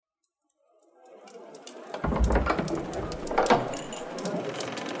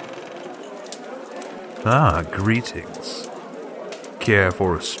Greetings. Care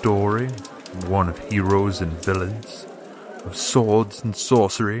for a story? One of heroes and villains? Of swords and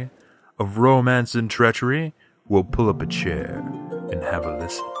sorcery? Of romance and treachery? We'll pull up a chair and have a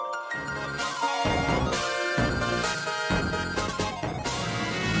listen.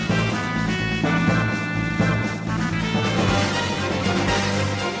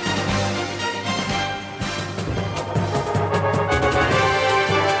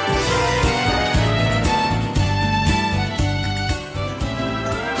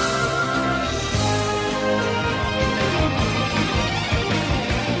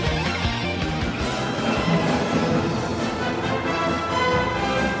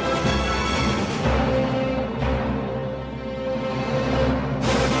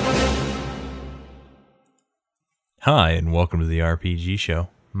 Hi, and welcome to the RPG Show.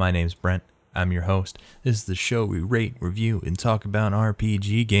 My name's Brent. I'm your host. This is the show we rate, review, and talk about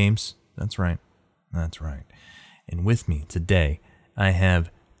RPG games. That's right. And with me today, I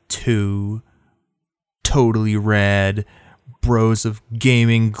have two totally rad bros of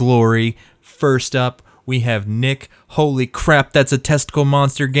gaming glory. First up, we have Nick. Holy crap, that's a testicle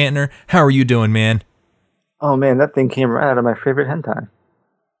monster, Gantner. How are you doing, man? Oh man, that thing came right out of my favorite hentai.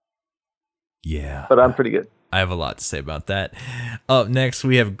 Yeah. But I'm pretty good. I have a lot to say about that. Up next,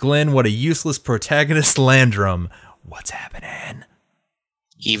 we have Glenn. What a useless protagonist, Landrum. What's happening?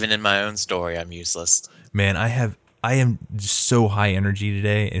 Even in my own story, I'm useless. Man, I am so high energy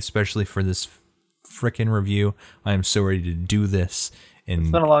today, especially for this frickin' review. I am so ready to do this. And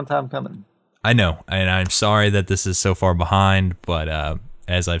it's been a long time coming. I know, and I'm sorry that this is so far behind, but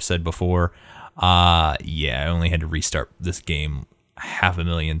as I've said before, I only had to restart this game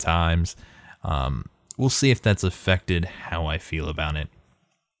 500,000 times. We'll see if that's affected how I feel about it,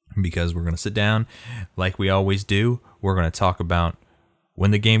 because we're going to sit down like we always do. We're going to talk about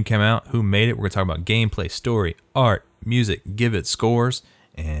when the game came out, who made it. We're going to talk about gameplay, story, art, music, give it scores,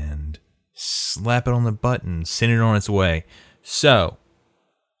 and slap it on the butt and send it on its way. So,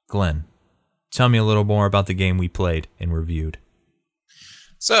 Glenn, tell me a little more about the game we played and reviewed.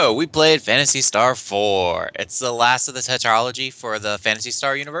 So, we played Phantasy Star IV. It's the last of the tetralogy for the Phantasy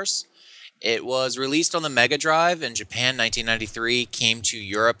Star universe. It was released on the Mega Drive in Japan 1993, came to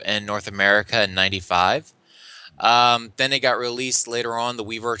Europe and North America in 95. Then it got released later on the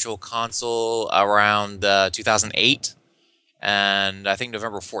Wii Virtual Console around 2008, and I think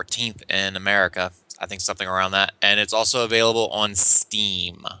November 14th in America. I think something around that. And it's also available on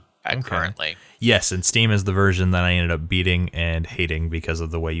Steam currently. Yes, and Steam is the version that I ended up beating and hating because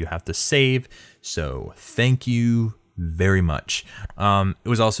of the way you have to save. So thank you very much. It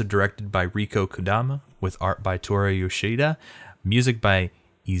was also directed by Riko Kodama with art by Toru Yoshida, music by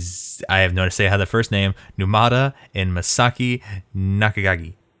I have no to say how the first name, Numata and Masaki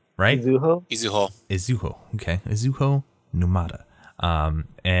Nakagagi, right? Izuho. Okay, Izuho Numata.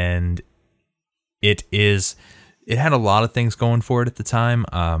 And it had a lot of things going for it at the time.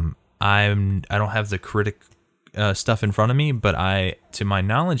 I don't have the critic stuff in front of me, but to my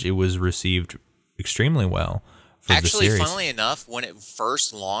knowledge, it was received extremely well. Actually, funnily enough, when it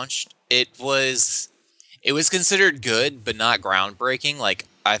first launched, it was considered good, but not groundbreaking. Like,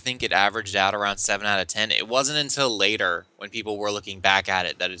 I think it averaged out around 7 out of 10. It wasn't until later, when people were looking back at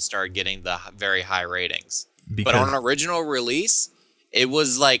it, that it started getting the very high ratings. But on an original release, it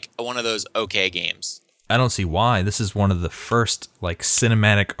was like one of those okay games. I don't see why. This is one of the first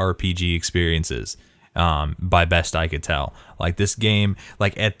cinematic RPG experiences. By best I could tell. Like, this game,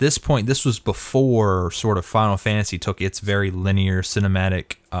 at this point, this was before sort of Final Fantasy took its very linear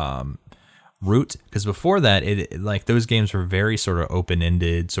cinematic route, because before that, those games were very sort of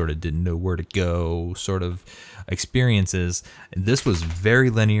open-ended, sort of didn't know where to go, sort of experiences. This was very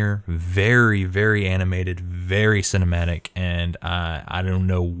linear, very, very animated, very cinematic, and I don't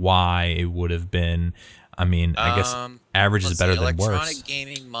know why it would have been. I mean, I guess average is better than worse. Electronic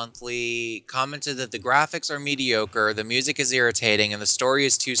Gaming Monthly commented that the graphics are mediocre, the music is irritating, and the story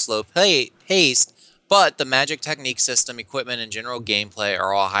is too slow paced, but the magic technique system, equipment, and general gameplay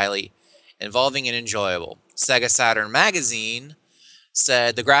are all highly involving and enjoyable. Sega Saturn Magazine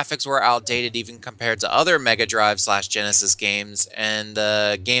said the graphics were outdated even compared to other Mega Drive/Genesis games, and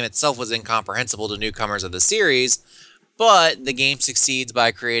the game itself was incomprehensible to newcomers of the series. But the game succeeds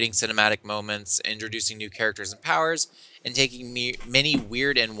by creating cinematic moments, introducing new characters and powers, and taking many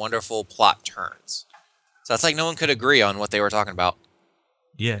weird and wonderful plot turns. So it's like no one could agree on what they were talking about.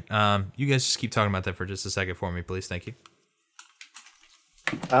 Yeah, you guys just keep talking about that for just a second for me, please. Thank you.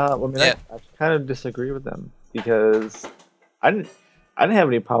 I kind of disagree with them, because I I didn't have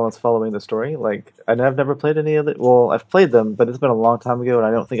any problems following the story. Like, and I've never played any of it. Well, I've played them, but it's been a long time ago, and I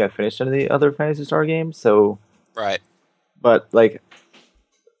don't think I finished any of the other Phantasy Star games. So, Right. but like,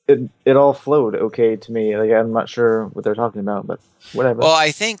 it all flowed okay to me. Like, I'm not sure what they're talking about, but whatever. Well,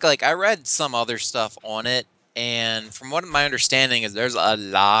 I think like I read some other stuff on it, and from what my understanding is, there's a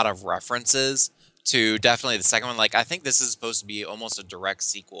lot of references to definitely the second one. Like I think this is supposed to be almost a direct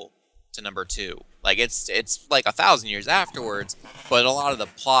sequel to number 2. Like it's like 1,000 years afterwards, but a lot of the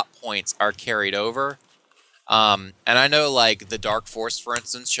plot points are carried over. And I know like the Dark Force, for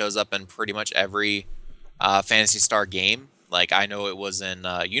instance, shows up in pretty much every Phantasy Star game. Like I know it was in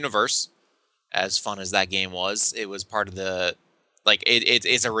Universe. As fun as that game was, it was part of the like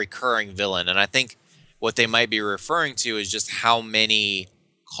it's a recurring villain, and I think what they might be referring to is just how many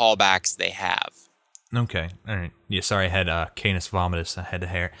callbacks they have. Okay, all right. Yeah, sorry, I had Canis Vomitus. I had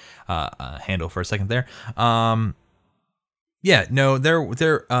to handle for a second there. Yeah, no,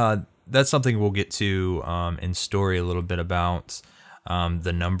 that's something we'll get to in story a little bit about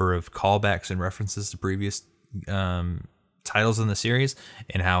the number of callbacks and references to previous titles in the series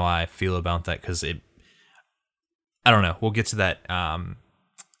and how I feel about that, because I don't know. We'll get to that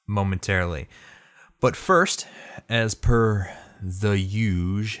momentarily. But first, as per the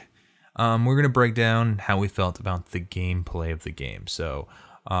usual, we're going to break down how we felt about the gameplay of the game. So,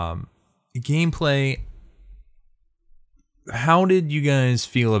 gameplay, how did you guys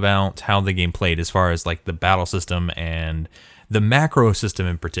feel about how the game played as far as like the battle system and the macro system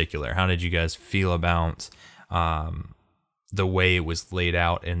in particular? How did you guys feel about the way it was laid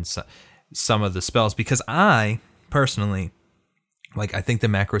out and some of the spells? Because I personally, like, I think the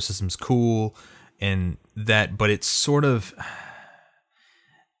macro system's cool and that, but it's sort of,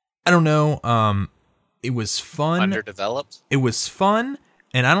 I don't know. It was fun. Underdeveloped? It was fun,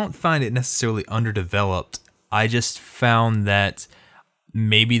 and I don't find it necessarily underdeveloped. I just found that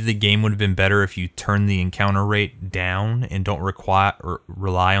maybe the game would have been better if you turn the encounter rate down and don't require or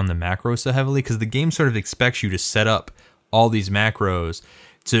rely on the macros so heavily, because the game sort of expects you to set up all these macros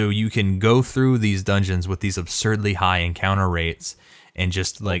so you can go through these dungeons with these absurdly high encounter rates and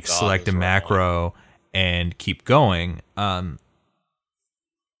just like select a macro and keep going.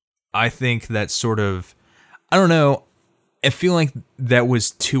 I think that sort of, I don't know, I feel like that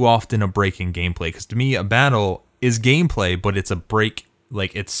was too often a break in gameplay, because to me a battle is gameplay, but it's a break.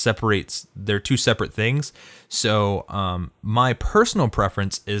 Like it separates, they're two separate things. So my personal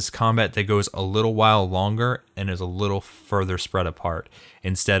preference is combat that goes a little while longer and is a little further spread apart.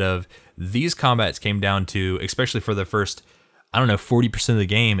 Instead of these combats came down to, especially for the first, I don't know, 40% of the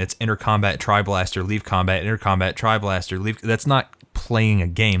game, it's enter combat, tri-blaster, leave combat, enter combat, tri-blaster, leave. That's not playing a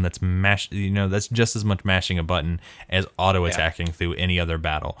game. That's that's just as much mashing a button as auto attacking through any other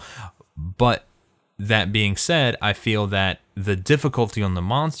battle. But that being said, I feel that the difficulty on the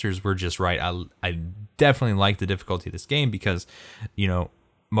monsters were just right. I definitely like the difficulty of this game because,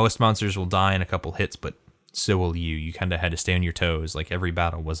 most monsters will die in a couple hits, but so will you. You kind of had to stay on your toes. Like every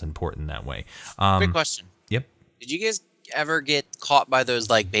battle was important that way. Quick question. Yep. Did you guys ever get caught by those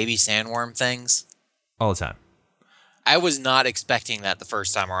like baby sandworm things? All the time. I was not expecting that the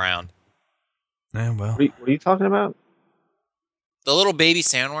first time around. Well. What are you talking about? The little baby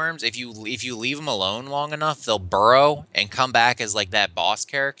sandworms, if you leave them alone long enough, they'll burrow and come back as like that boss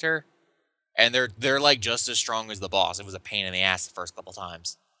character, and they're like just as strong as the boss. It was a pain in the ass the first couple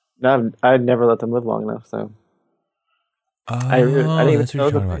times. No, I'd never let them live long enough, so. I didn't even that's what know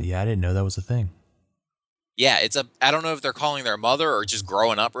you're talking about. Yeah, I didn't know that was a thing. Yeah, I don't know if they're calling their mother or just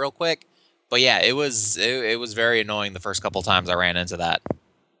growing up real quick, but yeah, it was very annoying the first couple times I ran into that.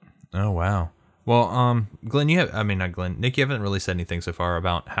 Oh wow. Well, Glenn, not Glenn, Nick, you haven't really said anything so far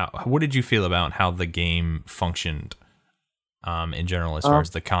about what did you feel about how the game functioned, in general, as far as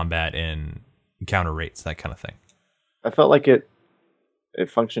the combat and encounter rates, that kind of thing. I felt like it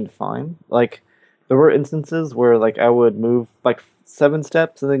functioned fine. Like, there were instances where, like, I would move, like, 7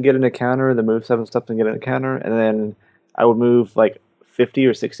 steps and then get an encounter, then move 7 steps and get an encounter, and then I would move, like, 50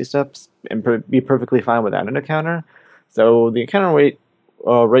 or 60 steps and be perfectly fine without an encounter. So the encounter rate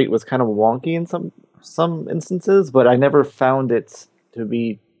was kind of wonky in some instances, but I never found it to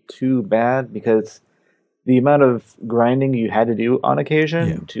be too bad because the amount of grinding you had to do on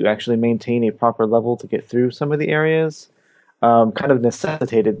occasion to actually maintain a proper level to get through some of the areas kind of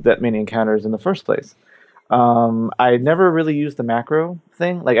necessitated that many encounters in the first place. I never really used the macro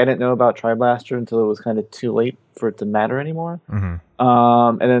thing. Like, I didn't know about Tri-Blaster until it was kind of too late for it to matter anymore. Mm-hmm.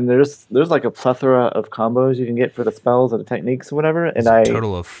 And then there's like a plethora of combos you can get for the spells and the techniques or whatever. And a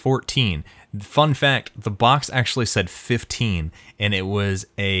total of 14. Fun fact, the box actually said 15, and it was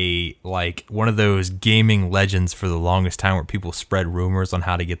one of those gaming legends for the longest time where people spread rumors on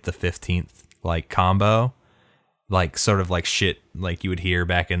how to get the 15th combo. Sort of like shit like you would hear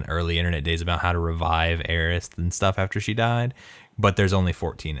back in early internet days about how to revive Eris and stuff after she died, but there's only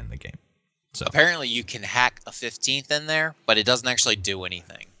 14 in the game. So apparently you can hack a 15th in there, but it doesn't actually do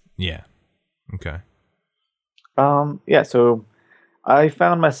anything. Yeah. Okay. Yeah, so I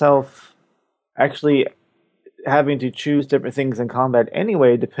found myself actually having to choose different things in combat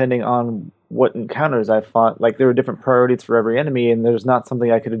anyway, depending on what encounters I fought. Like, there were different priorities for every enemy, and there's not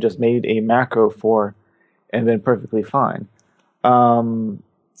something I could have just made a macro for and been perfectly fine.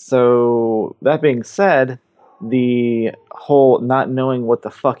 So, that being said, the whole not knowing what the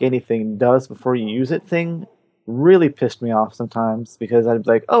fuck anything does before you use it thing really pissed me off sometimes, because I'd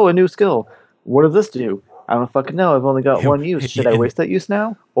be like, oh, a new skill. What does this do? I don't fucking know. I've only got one use. Should I waste that use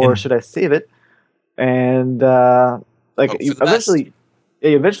now? Or should I save it? And eventually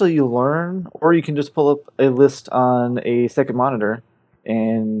you learn, or you can just pull up a list on a second monitor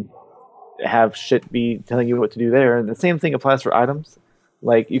and have shit be telling you what to do there. And the same thing applies for items.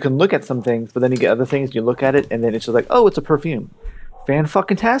 Like, you can look at some things, but then you get other things, you look at it, and then it's just like, oh, it's a perfume.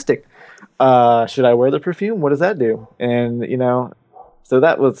 Fan-fucking-tastic. Should I wear the perfume? What does that do? And, so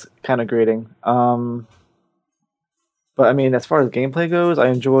that was kind of grating. But, I mean, as far as gameplay goes, I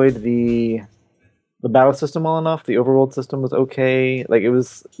enjoyed the battle system well enough. The overworld system was okay. Like, it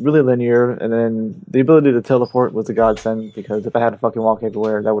was really linear, and then the ability to teleport was a godsend, because if I had to fucking walk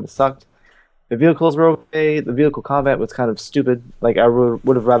everywhere, that would have sucked. The vehicles were okay. The vehicle combat was kind of stupid. Like, I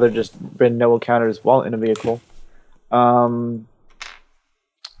would have rather just been no encounters while in a vehicle. Yeah.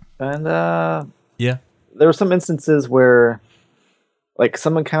 There were some instances where, like,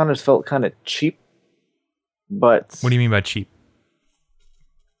 some encounters felt kind of cheap, but... What do you mean by cheap?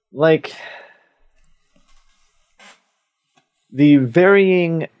 Like, the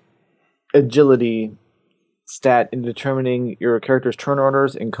varying agility stat in determining your character's turn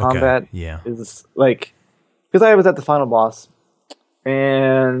orders in combat is, like... Because I was at the final boss,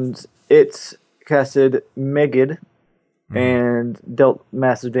 and it casted Megid, and dealt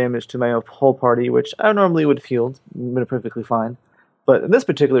massive damage to my whole party, which I normally would have healed, been perfectly fine. But in this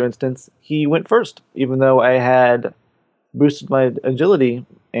particular instance, he went first, even though I had boosted my agility,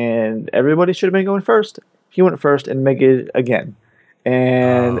 and everybody should have been going first. He went first and Megid again,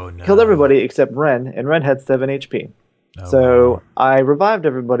 and killed everybody except Ren, and Ren had 7 HP. So I revived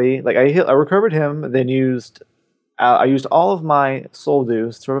everybody. Like, I recovered him, then I used all of my soul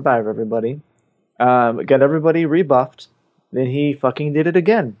dues to revive everybody. Got everybody rebuffed. Then he fucking did it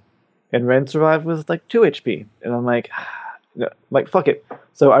again, and Ren survived with like 2 HP. And I'm like, fuck it.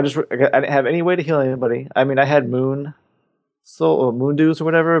 So I didn't have any way to heal anybody. I mean, I had moon dues or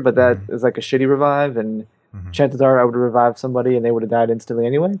whatever, but that is like a shitty revive, and chances are I would have revived somebody and they would have died instantly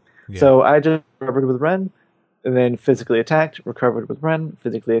anyway. Yeah. So I just recovered with Ren, and then physically attacked, recovered with Ren,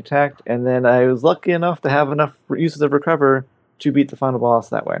 physically attacked, and then I was lucky enough to have enough uses of recover to beat the final boss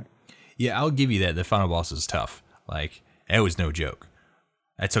that way. Yeah, I'll give you that. The final boss is tough. Like, it was no joke.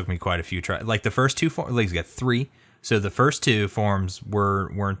 That took me quite a few tries. Like, the first 2 forms, like, you got 3. So the first 2 forms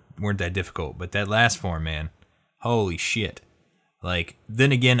weren't that difficult, but that last form, man, holy shit. Like,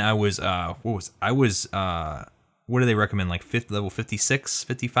 then again, what do they recommend? Like level 56,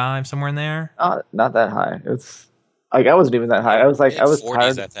 55, somewhere in there? Not that high. It's like, I wasn't even that high. I was 40s,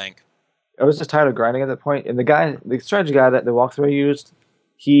 tired. I think. I was just tired of grinding at that point. And the strategy guy that the walkthrough I used,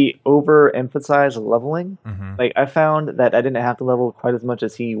 he overemphasized leveling. Like, I found that I didn't have to level quite as much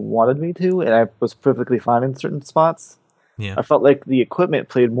as he wanted me to, and I was perfectly fine in certain spots. Yeah. I felt like the equipment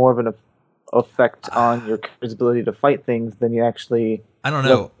played more of an effect on your character's ability to fight things than you actually... I don't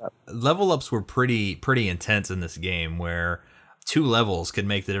know. Level ups were pretty intense in this game, where 2 levels could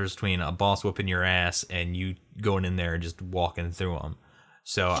make the difference between a boss whooping your ass and you going in there and just walking through them.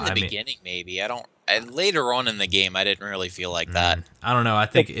 So in the beginning, maybe. Later on in the game, I didn't really feel like that. I don't know. I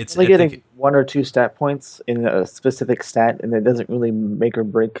think it's like getting 1 or 2 stat points in a specific stat, and it doesn't really make or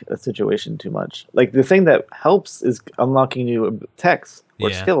break a situation too much. Like, the thing that helps is unlocking new techs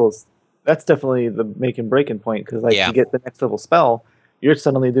or skills. That's definitely the make and breaking point, because you get the next level spell, you're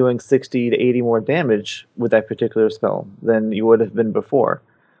suddenly doing 60 to 80 more damage with that particular spell than you would have been before.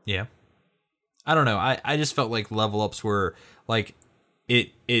 Yeah. I don't know. I just felt like level ups were like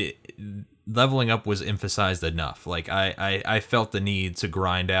it leveling up was emphasized enough. Like, I felt the need to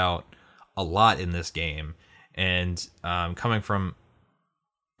grind out a lot in this game, and coming from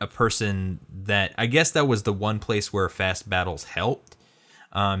a person that, I guess that was the one place where fast battles helped,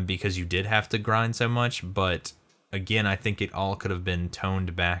 because you did have to grind so much. But again, I think it all could have been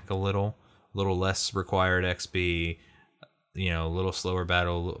toned back a little little less required XP, a little slower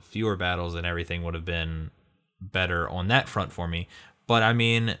battle, fewer battles, and everything would have been better on that front for me. But I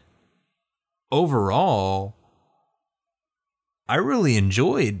mean, overall, I really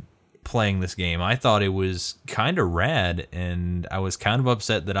enjoyed playing this game. I thought it was kind of rad, and I was kind of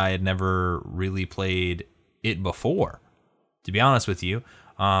upset that I had never really played it before, to be honest with you.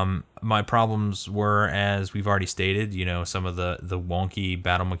 My problems were, as we've already stated, some of the wonky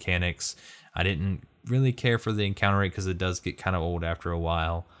battle mechanics. I didn't really care for the encounter rate because it does get kind of old after a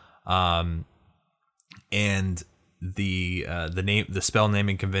while. And the spell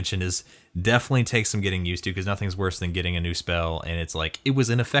naming convention is definitely takes some getting used to, because nothing's worse than getting a new spell and it's like, it was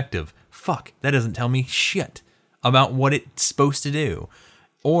ineffective. Fuck, that doesn't tell me shit about what it's supposed to do.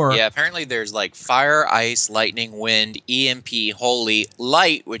 Or yeah, apparently there's like fire, ice, lightning, wind, EMP, holy,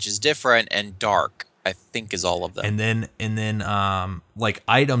 light, which is different, and dark, I think is all of them. And then like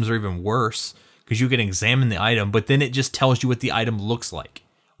items are even worse, because you can examine the item, but then it just tells you what the item looks like.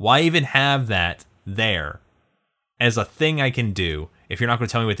 Why even have that there as a thing I can do if you're not going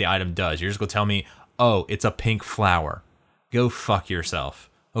to tell me what the item does? You're just going to tell me, oh, it's a pink flower. Go fuck yourself,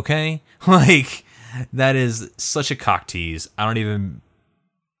 okay? Like, that is such a cock tease. I don't even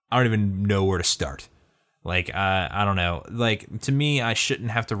know where to start. Like, I don't know. Like, to me, I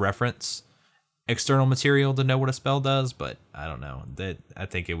shouldn't have to reference external material to know what a spell does, but I don't know. I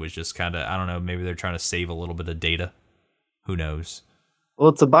think it was just kind of, I don't know, maybe they're trying to save a little bit of data. Who knows? Well,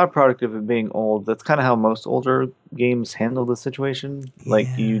 it's a byproduct of it being old. That's kind of how most older games handle the situation. Like,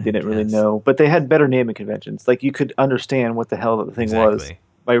 Yeah, you didn't really guess. know. But they had better naming conventions. Like, you could understand what the hell the thing was Exactly.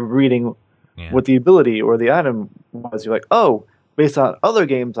 by reading Yeah. what the ability or the item was. You're like, oh, based on other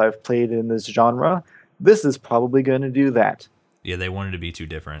games I've played in this genre, this is probably going to do that. Yeah, they wanted to be too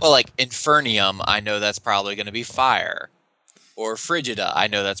different. Well, like Infernium, I know that's probably going to be fire. Or Frigida, I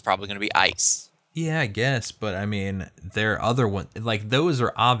know that's probably going to be ice. Yeah, I guess, but I mean, there are other ones, like, those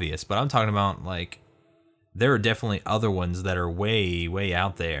are obvious, but I'm talking about, like, there are definitely other ones that are way, way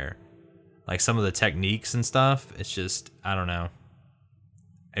out there. Like, some of the techniques and stuff, it's just, I don't know.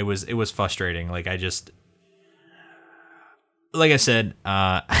 It was frustrating. Like, I said,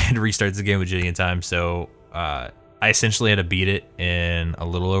 I had to restart the game a bajillion times, so I essentially had to beat it in a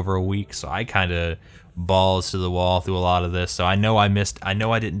little over a week, so I kind of balls to the wall through a lot of this. So I know I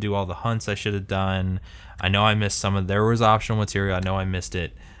didn't do all the hunts I should have done. I know I missed there was optional material. I know I missed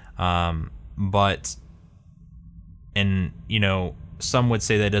it. But some would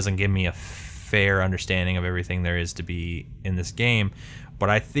say that doesn't give me a fair understanding of everything there is to be in this game. But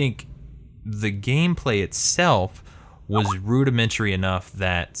I think the gameplay itself was rudimentary enough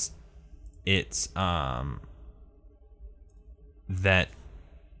that it's that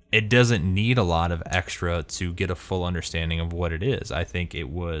it doesn't need a lot of extra to get a full understanding of what it is. I think it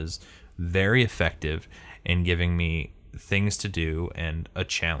was very effective in giving me things to do and a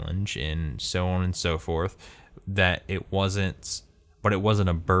challenge and so on and so forth, that it wasn't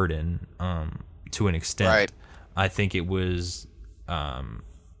a burden to an extent. Right. I think it was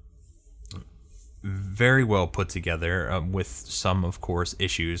very well put together, with some, of course,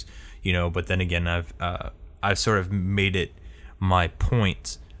 issues, but then again, I've sort of made it my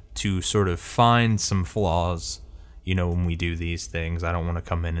point to sort of find some flaws, when we do these things. I don't want to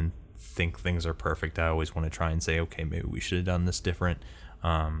come in and think things are perfect. I always want to try and say, okay, maybe we should have done this different.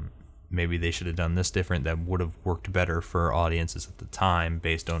 Maybe they should have done this different. That would have worked better for audiences at the time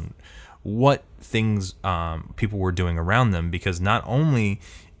based on what things people were doing around them. Because not only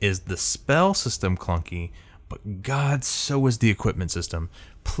is the spell system clunky, but God, so is the equipment system.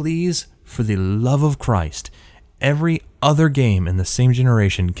 Please, for the love of Christ, every other game in the same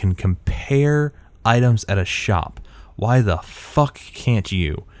generation can compare items at a shop. Why the fuck can't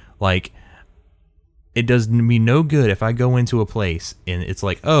you? Like, it does me no good if I go into a place and it's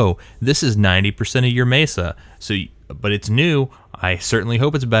like, oh, this is 90% of your mesa, but it's new. I certainly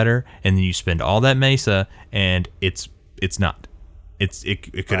hope it's better. And then you spend all that mesa and it's not.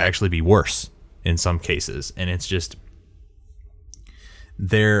 It could actually be worse in some cases, and it's just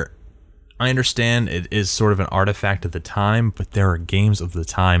there. I understand it is sort of an artifact of the time, but there are games of the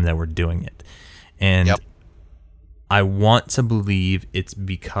time that were doing it. And Yep. I want to believe it's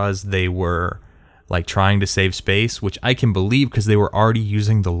because they were like trying to save space, which I can believe because they were already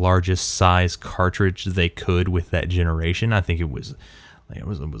using the largest size cartridge they could with that generation. I think it was like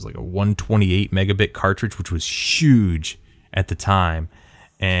a 128 megabit cartridge, which was huge at the time.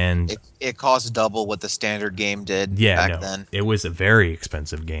 And It cost double what the standard game did back then. it was a very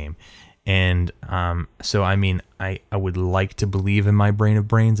expensive game. And so, I mean, I would like to believe in my brain of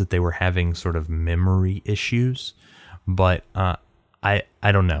brains that they were having sort of memory issues, but I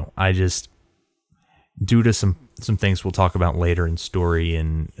don't know. due to some things we'll talk about later in story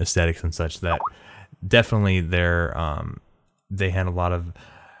and aesthetics and such, that definitely they had a lot of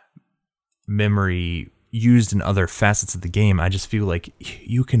memory used in other facets of the game. I just feel like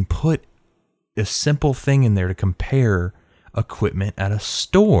you can put a simple thing in there to compare equipment at a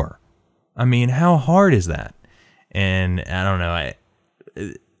store. I mean, how hard is that? And I don't know.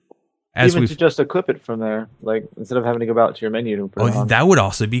 Even to just equip it from there, like instead of having to go out to your menu to put it on. That would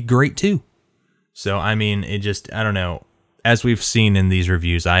also be great too. So I mean, I don't know. As we've seen in these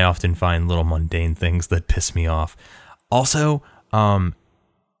reviews, I often find little mundane things that piss me off. Also,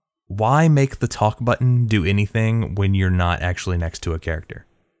 why make the talk button do anything when you're not actually next to a character?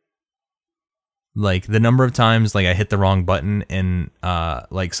 Like the number of times like I hit the wrong button and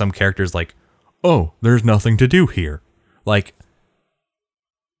like some characters like, oh, there's nothing to do here. Like,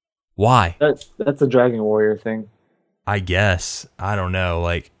 why? That's a Dragon Warrior thing. I guess. I don't know.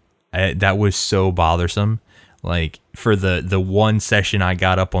 Like, that was so bothersome. Like, for the one session I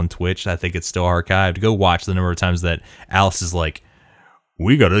got up on Twitch, I think it's still archived. Go watch the number of times that Alice is like,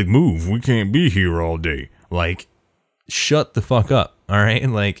 we gotta move. We can't be here all day. Like, shut the fuck up. All right.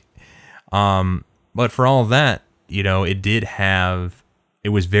 Like, but for all of that, you know, it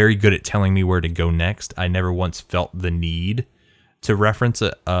was very good at telling me where to go next. I never once felt the need to reference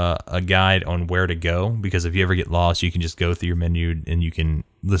a guide on where to go, because if you ever get lost, you can just go through your menu and you can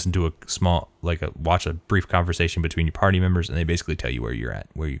listen to watch a brief conversation between your party members, and they basically tell you where you're at,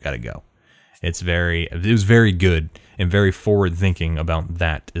 where you got to go. It was very good and very forward thinking about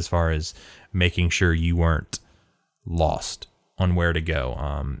that, as far as making sure you weren't lost on where to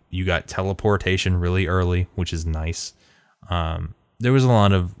go. You got teleportation really early, which is nice. There was a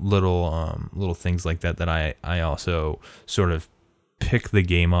lot of little things like that I also sort of pick the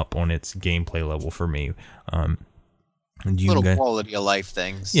game up on its gameplay level for me. Quality of life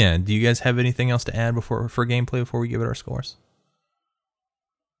things. Yeah. Do you guys have anything else to add for gameplay before we give it our scores?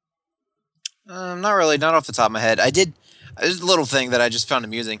 Not really. Not off the top of my head. There's a little thing that I just found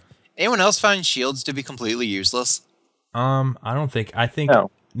amusing. Anyone else find shields to be completely useless? I don't think. I think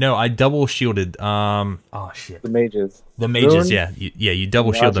no. I double shielded. Oh shit. The mages. The mages. Yeah. You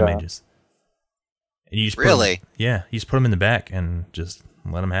double shield the mages. And you just you just put them in the back and just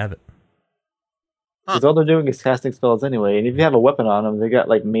let them have it. Because all they're doing is casting spells anyway, and if you have a weapon on them, they got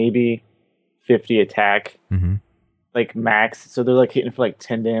like maybe 50 attack, like max. So they're like hitting for like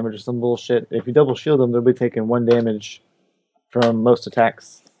 10 damage or some bullshit. If you double shield them, they'll be taking 1 damage from most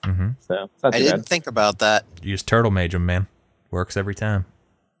attacks. So it's not too bad. Didn't think about that. You just turtle mage them, man. Works every time.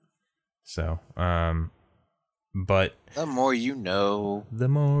 So, but the more you know. The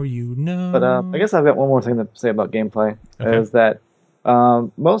more you know. But I guess I've got one more thing to say about gameplay. Okay. Is that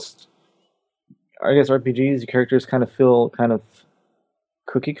most, I guess, RPGs, your characters kind of feel kind of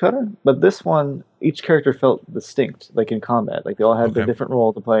cookie cutter. But this one, each character felt distinct, like in combat. Like they all had their different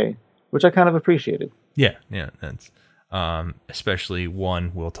role to play, which I kind of appreciated. Yeah, that's especially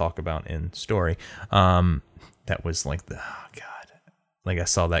one we'll talk about in story. That was like like I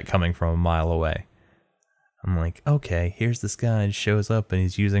saw that coming from a mile away. I'm like, okay, here's this guy who shows up and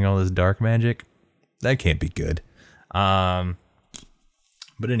he's using all this dark magic. That can't be good. But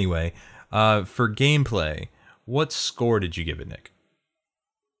anyway, for gameplay, what score did you give it, Nick?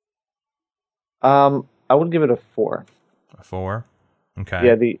 I would give it a 4. A 4? Okay.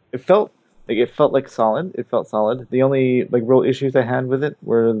 Yeah, it felt like solid. It felt solid. The only like real issues I had with it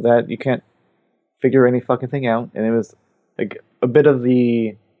were that you can't figure any fucking thing out, and it was like a bit of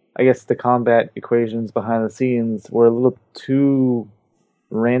the, I guess, the combat equations behind the scenes were a little too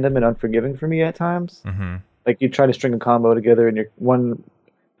random and unforgiving for me at times. Like you try to string a combo together, and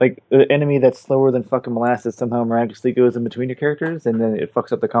like the enemy that's slower than fucking molasses somehow miraculously goes in between your characters, and then it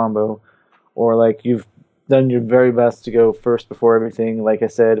fucks up the combo. Or like you've done your very best to go first before everything. Like I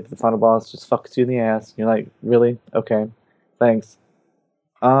said, if the final boss just fucks you in the ass, you're like, really? Okay, thanks.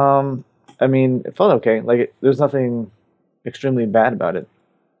 I mean, it felt okay. Like there's nothing extremely bad about it.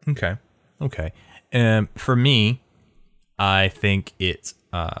 Okay. For me, I think it's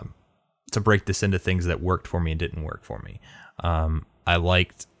to break this into things that worked for me and didn't work for me. I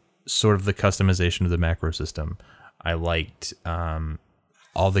liked sort of the customization of the macro system. I liked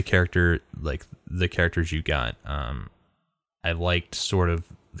all the characters you got. I liked sort of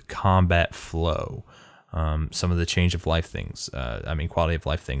the combat flow. Some of the change of life things, quality of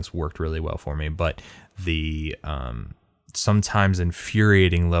life things worked really well for me, but the sometimes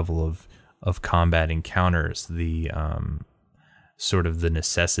infuriating level of combat encounters, the sort of the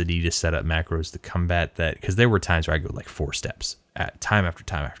necessity to set up macros to combat that, because there were times where I go like 4 steps at time after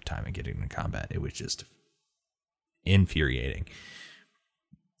time after time and getting into combat. It was just infuriating.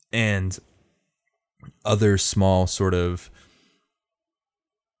 And other small sort of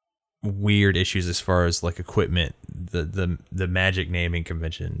weird issues as far as like equipment, the magic naming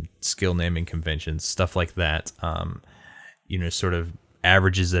convention, skill naming conventions, stuff like that, sort of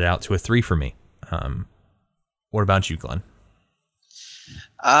averages it out to a 3 for me. What about you, Glenn?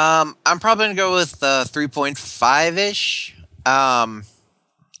 I'm probably gonna go with 3.5 ish. I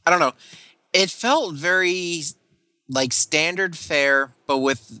don't know. It felt very like standard fare, but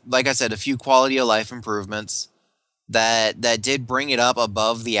with, like I said, a few quality of life improvements that did bring it up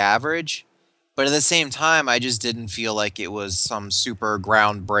above the average. But at the same time, I just didn't feel like it was some super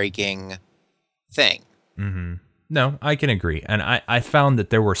groundbreaking thing. Mm-hmm. No, I can agree. And I found that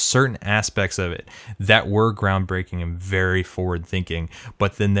there were certain aspects of it that were groundbreaking and very forward thinking,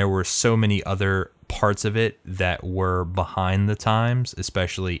 but then there were so many other parts of it that were behind the times,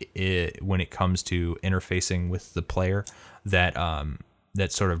 especially when it comes to interfacing with the player, that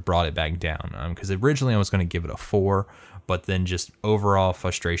sort of brought it back down. Because originally I was going to give it a 4, but then just overall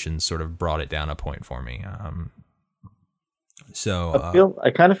frustrations sort of brought it down a point for me. I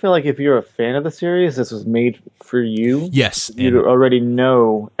kind of feel like if you're a fan of the series, this was made for you. Yes, You already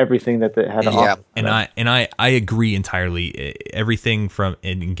know everything that it had to offer. And I agree entirely. Everything from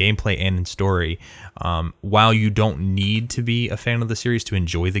in gameplay and in story, while you don't need to be a fan of the series to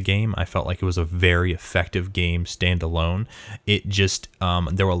enjoy the game, I felt like it was a very effective game standalone. It just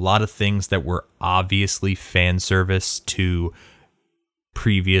there were a lot of things that were obviously fan service to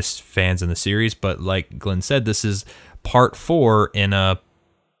previous fans in the series, but like Glenn said, this is part 4 in a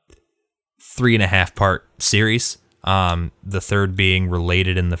 3.5 part series. The third being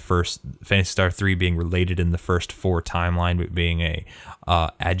related in the first, Phantasy Star 3 being related in the first 4 timeline, but being a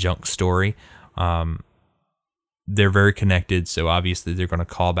adjunct story. They're very connected, so obviously they're going to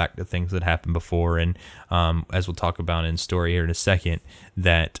call back to things that happened before, and as we'll talk about in story here in a second,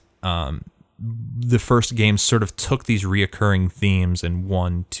 that the first game sort of took these reoccurring themes in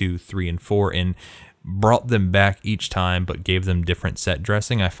 1, 2, 3, and 4 and brought them back each time, but gave them different set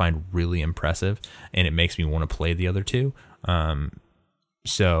dressing. I find really impressive, and it makes me want to play the other 2. But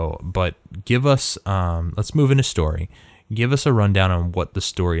give us, let's move into story. Give us a rundown on what the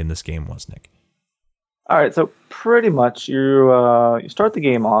story in this game was, Nick. All right, so pretty much you start the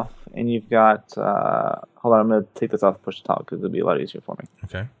game off, and you've got. Hold on, I'm going to take this off push to talk because it'll be a lot easier for me.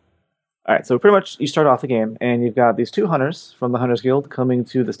 Okay. All right, so pretty much you start off the game, and you've got these 2 hunters from the Hunters Guild coming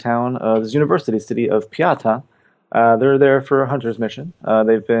to this town, this university city of Piata. They're there for a hunter's mission.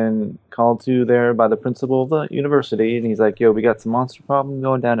 They've been called to there by the principal of the university, and he's like, yo, we got some monster problem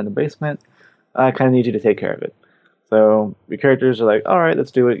going down in the basement. I kind of need you to take care of it. So your characters are like, all right,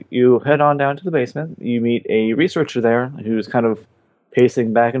 let's do it. You head on down to the basement. You meet a researcher there who's kind of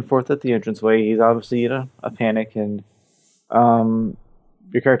pacing back and forth at the entranceway. He's obviously in a panic, and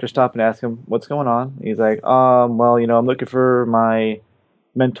your character stop and ask him what's going on. He's like, well, I'm looking for my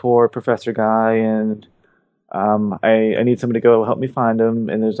mentor, professor guy, and I need somebody to go help me find him.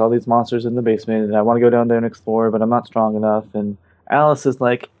 And there's all these monsters in the basement, and I want to go down there and explore, but I'm not strong enough. And Alice is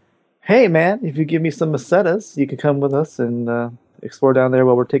like, hey, man, if you give me some macetas, you can come with us and explore down there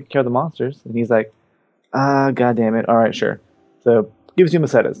while we're taking care of the monsters. And he's like, god damn it. All right, sure. So gives you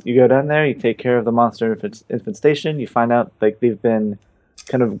macetas. You go down there, you take care of the monster infant station. You find out like they've been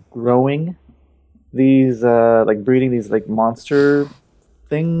kind of growing these breeding these like monster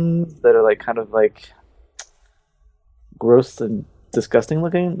things that are like kind of like gross and disgusting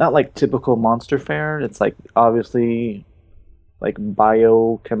looking, not like typical monster fare. It's like obviously like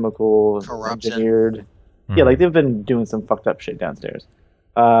biochemical Corruption. engineered. Yeah, like they've been doing some fucked up shit downstairs.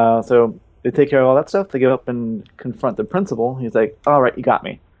 So they take care of all that stuff. They go up and confront the principal. He's like, all right, you got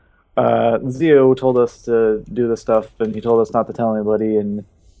me. Zio told us to do this stuff, and he told us not to tell anybody, and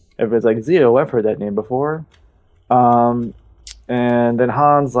everybody's like, Zio, I've heard that name before. And then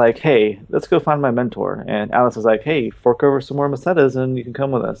Han's like, hey, let's go find my mentor. And Alice is like, hey, fork over some more macetas and you can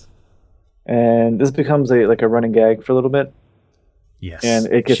come with us. And this becomes a running gag for a little bit. Yes, and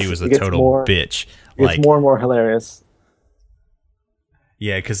she was a total bitch. It's more and more hilarious.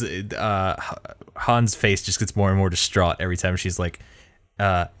 Yeah, because Han's face just gets more and more distraught every time she's like,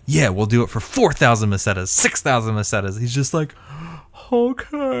 yeah, we'll do it for 4,000 macetas, 6,000 macetas. He's just like,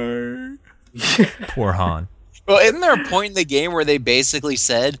 okay. Poor Han. Well, isn't there a point in the game where they basically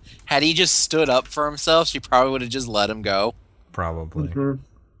said, had he just stood up for himself, she probably would have just let him go? Probably. Mm-hmm.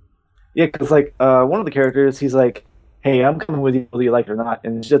 Yeah, because like one of the characters, he's like, hey, I'm coming with you whether you like it or not,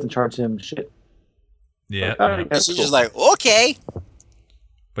 and she doesn't charge him shit. Yeah. Like, She's just like, okay.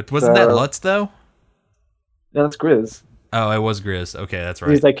 But wasn't that Lutz, though? No, that's Grizz. Oh, it was Grizz. Okay, that's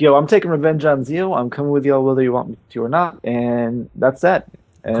right. He's like, yo, I'm taking revenge on Zio. I'm coming with y'all whether you want me to or not, and that's that.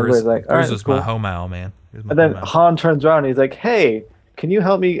 And everybody's like, all right, Grizz that's was cool. my home owl, man. He was my And then home owl. Han turns around and he's like, hey, can you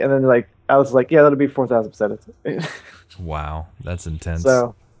help me? And then like Alice is like, yeah, that'll be 4,000%. Wow, that's intense.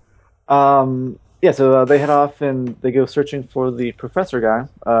 So, yeah, so they head off and they go searching for the professor guy,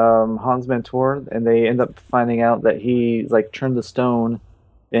 Han's mentor, and they end up finding out that he like turned the stone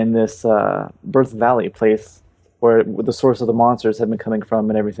in this Birth Valley place where the source of the monsters had been coming from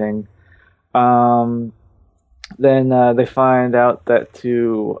and everything. Then they find out that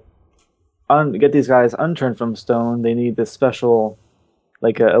to get these guys unturned from stone, they need this special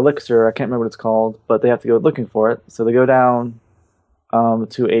like elixir. I can't remember what it's called, but they have to go looking for it. So they go down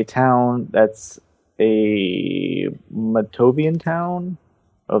to a town that's a Matovian town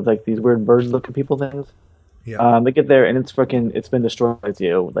of like these weird bird-looking people things. Yeah. They get there and it's been destroyed by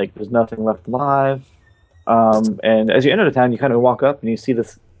you. Like there's nothing left alive. And as you enter the town, you kind of walk up and you see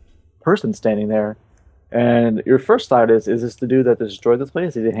this person standing there. And your first thought is this the dude that destroyed this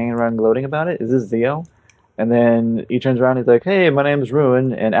place? Is he hanging around gloating about it? Is this Zio? And then he turns around and he's like, hey, my name's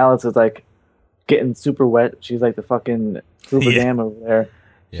Ruin. And Alice is like getting super wet. She's like the fucking Hoover Dam over there.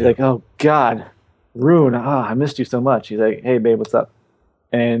 She's like, oh, God, Ruin. I missed you so much. He's like, hey, babe, what's up?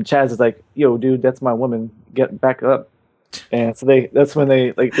 And Chaz is like, yo, dude, that's my woman. Get back up. And so that's when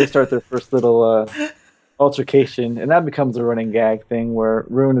they start their first little altercation. And that becomes a running gag thing where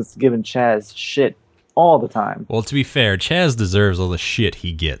Ruin is giving Chaz shit all the time. Well, to be fair, Chaz deserves all the shit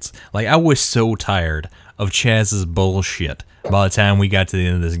he gets. Like, I was so tired of Chaz's bullshit by the time we got to the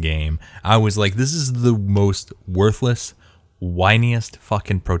end of this game. I was like, this is the most worthless, whiniest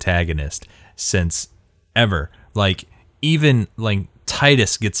fucking protagonist since ever. Like, even, like,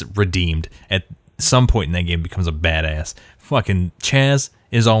 Titus gets redeemed at some point in that game, becomes a badass. Fucking Chaz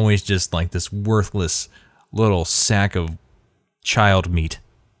is always just, like, this worthless little sack of child meat.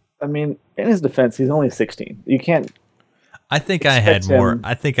 I mean, in his defense, he's only 16. You can't. I think I had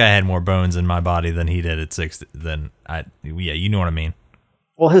more bones in my body than he did at 6. Yeah, you know what I mean.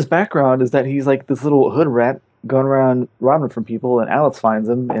 Well, his background is that he's like this little hood rat going around robbing from people, and Alex finds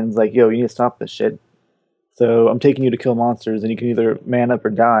him and is like, "Yo, you need to stop this shit." So I'm taking you to kill monsters, and you can either man up or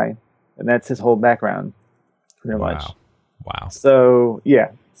die, and that's his whole background, pretty much. Wow. So yeah,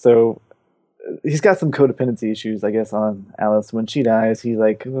 he's got some codependency issues, I guess, on Alice. When she dies, he's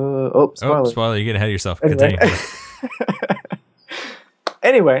like, spoiler. Spoiler, you get ahead of yourself. Anyway. Continue.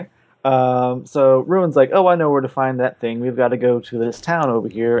 Anyway, so Ruin's like, oh, I know where to find that thing. We've got to go to this town over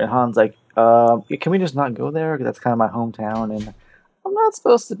here. And Han's like, can we just not go there? Because that's kind of my hometown, and I'm not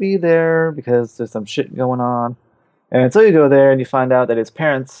supposed to be there because there's some shit going on. And so you go there and you find out that his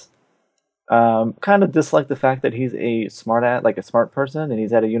parents kind of dislike the fact that he's a smart person, and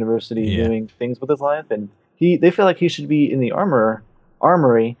he's at a university doing things with his life, and they feel like he should be in the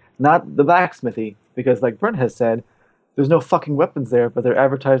armory, not the blacksmithy, because like Brent has said, there's no fucking weapons there, but they're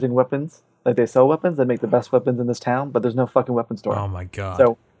advertising weapons. Like they sell weapons, they make the best weapons in this town, but there's no fucking weapon store. Oh my god.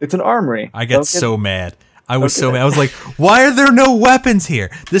 So it's an armory. I get so mad. I was so mad. I was like, why are there no weapons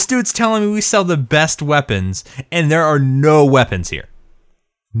here? This dude's telling me we sell the best weapons, and there are no weapons here.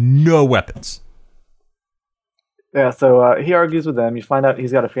 No weapons. Yeah, so he argues with them. You find out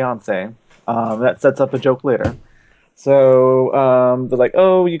he's got a fiance. That sets up a joke later. So they're like,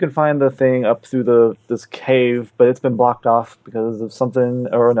 oh, you can find the thing up through this cave, but it's been blocked off because of something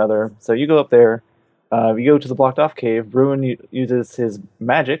or another. So you go up there. You go to the blocked off cave. Ruin uses his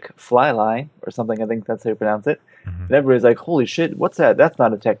magic, fly or something. I think that's how you pronounce it. Mm-hmm. And everybody's like, holy shit, what's that? That's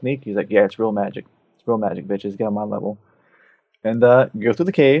not a technique. He's like, yeah, it's real magic. It's real magic, bitches. Get on my level. And you go through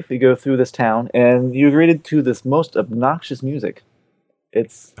the cave. You go through this town. And you agree to this most obnoxious music.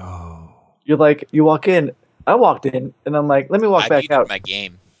 You're like, you walk in. I walked in, and I'm like, let me walk back out. My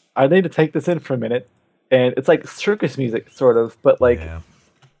game. I need to take this in for a minute. And it's like circus music, sort of, but like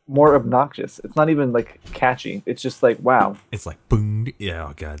more obnoxious. It's not even like catchy. It's just like, wow. It's like boom. Yeah,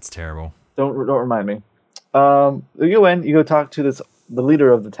 oh god, it's terrible. Don't remind me. You go in, you go talk to the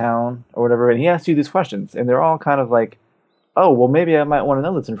leader of the town or whatever, and he asks you these questions, and they're all kind of like, oh, well, maybe I might want to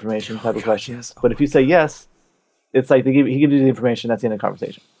know this information type of questions. But if you say yes, it's like he gives you the information. That's the end of the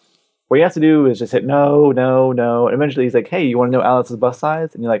conversation. What you have to do is just hit no. And eventually he's like, hey, you want to know Alice's bust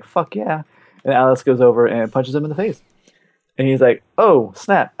size? And you're like, fuck yeah. And Alice goes over and punches him in the face. And he's like, oh,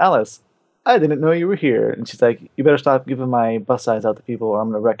 snap, Alice, I didn't know you were here. And she's like, you better stop giving my bust size out to people or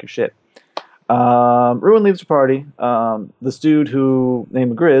I'm going to wreck your shit. Ruin leaves the party. This dude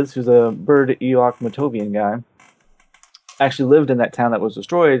named Grizz, who's a bird Ewok Matovian guy, actually lived in that town that was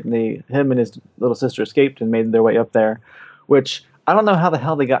destroyed. And him and his little sister escaped and made their way up there, which I don't know how the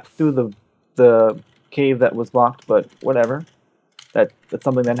hell they got through the cave that was blocked, but whatever. That's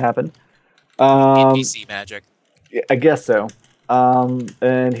something that happened. NPC magic. I guess so.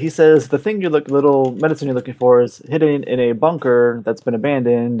 And he says the thing little medicine you're looking for is hidden in a bunker that's been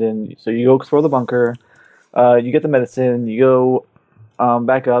abandoned. And so you go explore the bunker. You get the medicine. You go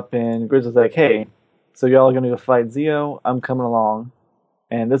back up, and Grizzly's like, "Hey, so y'all are gonna go fight Zeo? I'm coming along."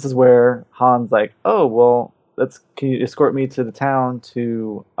 And this is where Han's like, "Oh, well, can you escort me to the town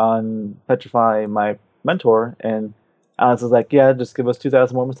to unpetrify my mentor?" And Alice is like, "Yeah, just give us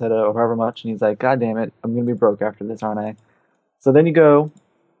 2,000 more Meseta or however much." And he's like, "God damn it, I'm gonna be broke after this, aren't I?" So then you go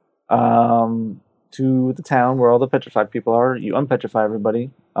to the town where all the petrified people are. You unpetrify everybody.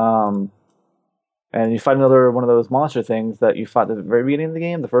 And you fight another one of those monster things that you fought at the very beginning of the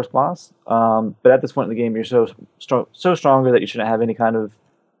game, the first boss. But at this point in the game, you're so stronger that you shouldn't have any kind of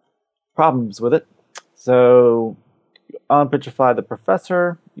problems with it. So you unpetrify the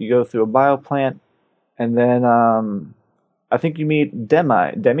professor. You go through a bioplant, and then I think you meet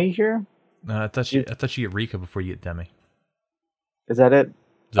Demi here. I thought you get Rika before you get Demi. Is that it?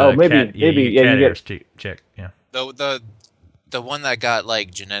 Maybe you get check. Yeah. The one that got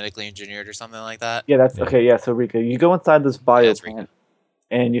like genetically engineered or something like that. Yeah, that's okay. Yeah, so Rika, you go inside this bioplant,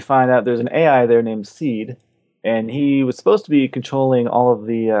 and you find out there's an AI there named Seed, and he was supposed to be controlling all of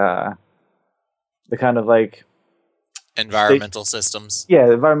the kind of like environmental systems. Yeah,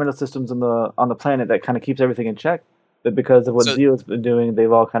 the environmental systems on the planet that kind of keeps everything in check. But because of what Zeo's been doing,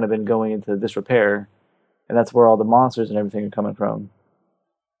 they've all kind of been going into disrepair, and that's where all the monsters and everything are coming from.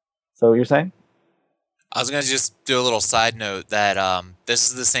 So you're saying? I was going to just do a little side note that this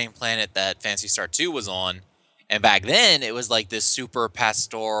is the same planet that Phantasy Star 2 was on. And back then, it was like this super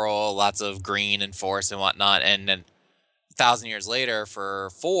pastoral, lots of green and forest and whatnot. And then 1,000 years later, for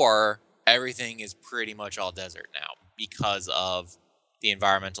 4, everything is pretty much all desert now because of the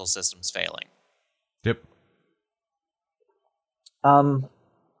environmental systems failing. Yep.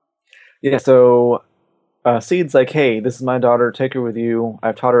 Yeah, so Seed's like, "Hey, this is my daughter. Take her with you.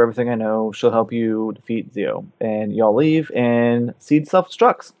 I've taught her everything I know. She'll help you defeat Zeo." And y'all leave, and Seed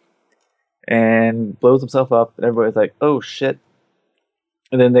self-destructs and blows himself up. And everybody's like, "Oh shit!"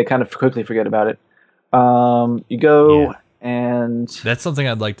 And then they kind of quickly forget about it. You go and that's something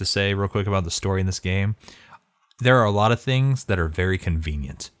I'd like to say real quick about the story in this game. There are a lot of things that are very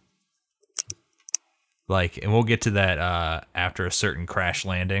convenient. Like, and we'll get to that after a certain crash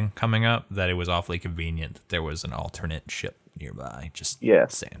landing coming up, that it was awfully convenient that there was an alternate ship nearby. Just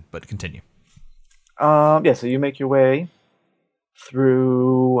saying, but continue. Yeah, so you make your way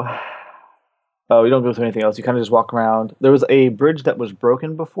through... Oh, you don't go through anything else. You kind of just walk around. There was a bridge that was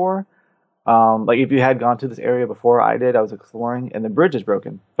broken before. Like, if you had gone to this area before I did, I was exploring, and the bridge is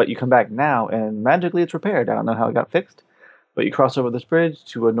broken. But you come back now, and magically it's repaired. I don't know how it got fixed. But you cross over this bridge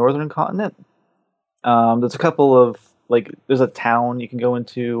to a northern continent. There's a couple of, like, there's a town you can go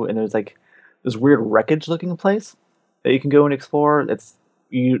into, and there's, like, this weird wreckage-looking place that you can go and explore. This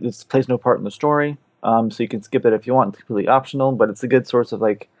plays no part in the story, so you can skip it if you want. It's completely optional, but it's a good source of,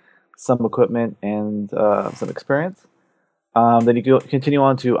 like, some equipment and some experience. Then you continue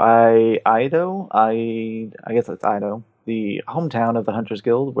on to Ido. I guess that's Ido, the hometown of the Hunters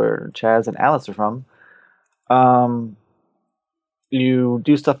Guild, where Chaz and Alice are from. You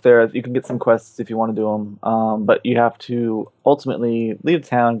do stuff there. You can get some quests if you want to do them, but you have to ultimately leave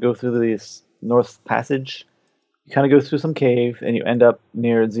town, go through this North Passage. You kind of go through some cave, and you end up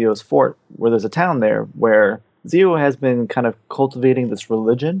near Zeo's fort, where there's a town there where Zeo has been kind of cultivating this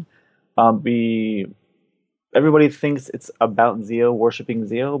religion. Everybody thinks it's about Zeo, worshipping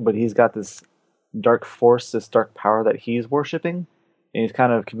Zeo, but he's got this dark force, this dark power that he's worshipping, and he's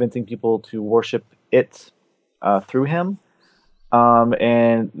kind of convincing people to worship it through him.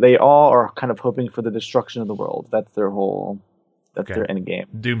 And they all are kind of hoping for the destruction of the world. That's their their end game.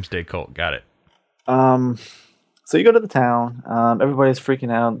 Doomsday cult, got it. So you go to the town. Everybody's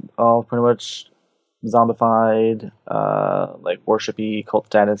freaking out, all pretty much zombified, like worshipy cult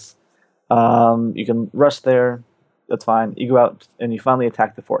status. You can rush there. That's fine. You go out and you finally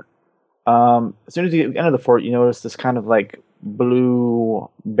attack the fort. As soon as you enter the fort, you notice this kind of like blue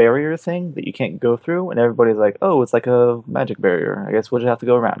barrier thing that you can't go through, and everybody's like, "Oh, it's like a magic barrier. I guess we'll just have to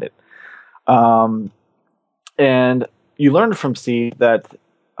go around it." And you learned from C that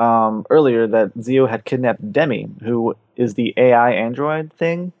earlier that Zeo had kidnapped Demi, who is the AI android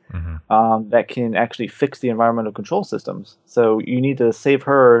thing that can actually fix the environmental control systems. So you need to save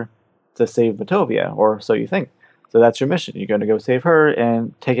her to save Batovia, or so you think. So that's your mission. You're going to go save her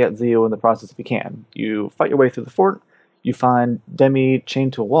and take out Zeo in the process if you can. You fight your way through the fort. You find Demi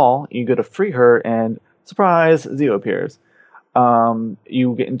chained to a wall. You go to free her, and surprise, Zeo appears.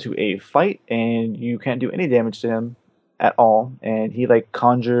 You get into a fight, and you can't do any damage to him at all. And he like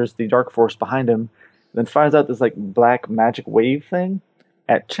conjures the dark force behind him then fires out this like black magic wave thing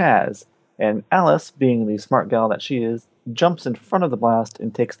at Chaz. And Alice, being the smart gal that she is, jumps in front of the blast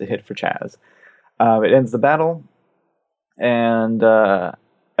and takes the hit for Chaz. It ends the battle, and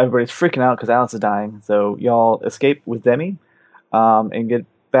everybody's freaking out because Alice is dying. So y'all escape with Demi and get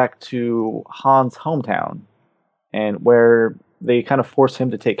back to Han's hometown, and where they kind of force him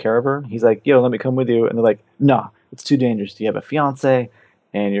to take care of her. He's like, "Yo, let me come with you," and they're like, "Nah, it's too dangerous. You have a fiance,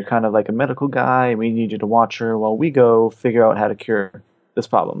 and you're kind of like a medical guy, and we need you to watch her while we go figure out how to cure this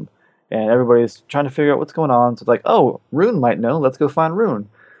problem." And everybody's trying to figure out what's going on. So it's like, "Oh, Rune might know. Let's go find Rune."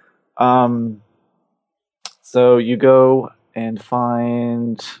 So you go and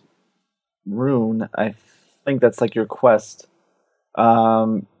find Rune. I think that's like your quest.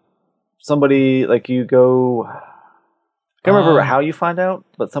 Somebody like you go. I can't remember how you find out,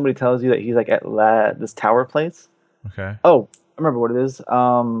 but somebody tells you that he's like at this tower place. Okay. Oh, I remember what it is.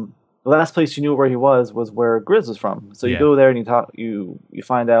 The last place you knew where he was where Grizz was from. So you Yeah. go there and you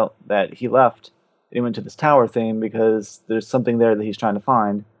find out that he left and he went to this tower thing because there's something there that he's trying to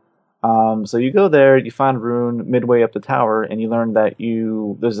find. So you go there, you find Rune midway up the tower, and you learn that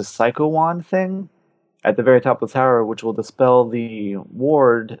there's a psycho wand thing at the very top of the tower, which will dispel the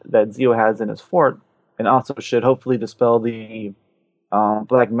ward that Zio has in his fort, and also should hopefully dispel the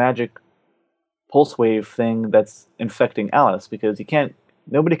black magic pulse wave thing that's infecting Alice, because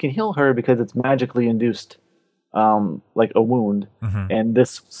nobody can heal her because it's magically induced, like a wound, and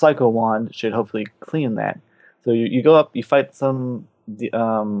this psycho wand should hopefully clean that. So you go up, you fight some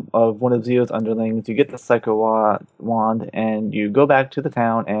of one of Zio's underlings, you get the psycho wand, and you go back to the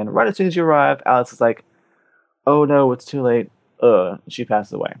town, and right as soon as you arrive, Alice is like, "Oh no, it's too late. She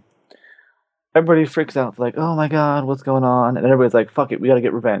passed away." Everybody freaks out, like, "Oh my god, what's going on?" And everybody's like, "Fuck it, we gotta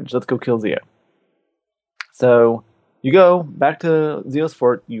get revenge. Let's go kill Zio." So you go back to Zio's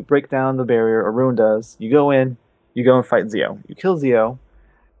fort, you break down the barrier, or Rune does, you go and fight Zio. You kill Zio,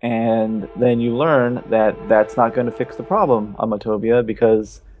 and then you learn that that's not going to fix the problem on Motobia,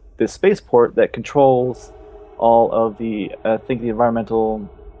 because the spaceport that controls all of the, I think the environmental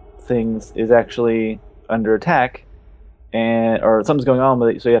things, is actually under attack, or something's going on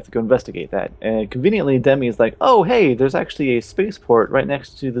with it, so you have to go investigate that. And conveniently, Demi is like, "Oh, hey, there's actually a spaceport right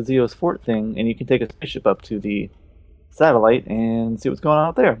next to the Zio's fort thing, and you can take a spaceship up to the satellite and see what's going on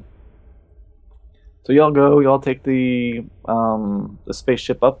out there." So y'all take the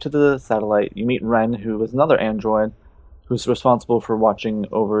spaceship up to the satellite. You meet Ren, who is another android who's responsible for watching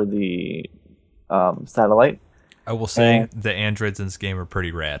over the satellite. I will say the androids in this game are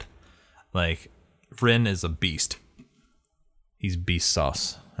pretty rad. Like, Ren is a beast. He's beast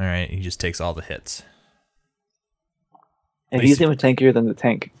sauce. All right, he just takes all the hits. And he's even tankier than the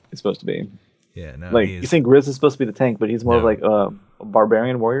tank is supposed to be. Yeah, no. Like, you think Grizz is supposed to be the tank, but he's more of like a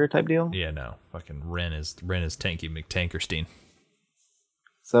barbarian warrior type deal. Yeah, no. Fucking Ren is Tanky McTankerstein.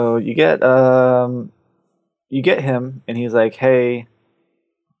 So you get him, and he's like, "Hey,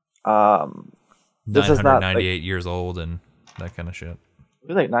 this is not 998 years old and that kind of shit.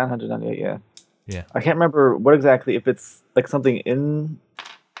 He's like 998, yeah. Yeah. I can't remember what exactly, if it's like something in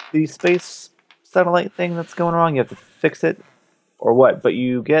the space satellite thing that's going wrong, you have to fix it, or what. But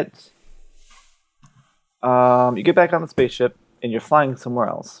you get back on the spaceship, and you're flying somewhere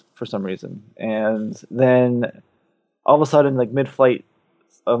else for some reason. And then all of a sudden, like mid-flight,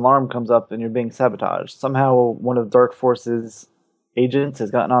 alarm comes up and you're being sabotaged. Somehow one of Dark Force's agents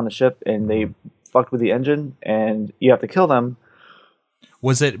has gotten on the ship, and they fucked with the engine, and you have to kill them.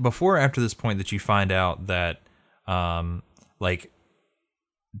 Was it before or after this point that you find out that, like,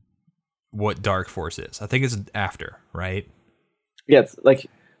 what Dark Force is? I think it's after, right? Yeah, it's like,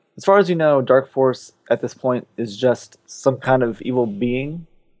 as far as you know, Dark Force at this point is just some kind of evil being,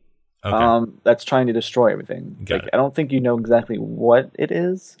 that's trying to destroy everything. Got it. I don't think you know exactly what it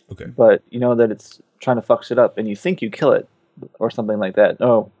is, Okay. but you know that it's trying to fuck shit up, and you think you kill it or something like that.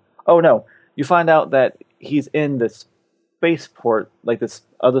 Oh no! You find out that he's in this spaceport, like this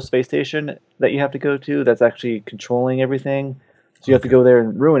other space station that you have to go to, that's actually controlling everything. So you have to go there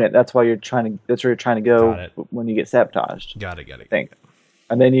and ruin it. That's why that's where you're trying to go when you get sabotaged. Got it.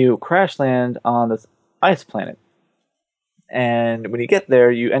 And then you crash land on this ice planet. And when you get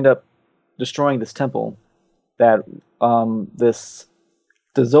there, you end up destroying this temple that this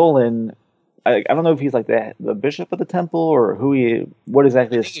Dazolin, I don't know if he's like the bishop of the temple, or what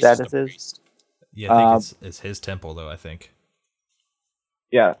exactly his status is. Yeah, I think it's his temple, though, I think.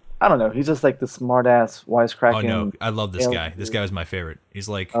 Yeah, I don't know. He's just like the smart-ass, wisecracking. Oh, no, I love this guy. This guy was my favorite. He's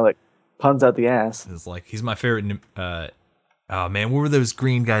like... like puns out the ass. It's like, he's my favorite... oh, man, what were those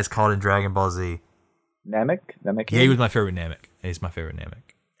green guys called in Dragon Ball Z? Namek? Yeah, he was my favorite Namek. He's my favorite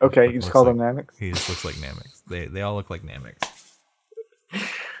Namek. Okay, Fucking you just looks call like- them Namex? He just looks like Namex. They all look like Namex.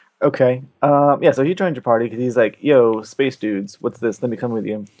 Okay. Yeah, so he joined your party because he's like, yo, space dudes, what's this? Let me come with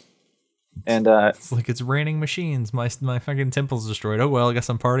you. And It's like it's raining machines. My fucking temple's destroyed. Oh well, I guess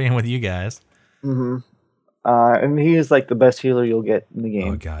I'm partying with you guys. and he is like the best healer you'll get in the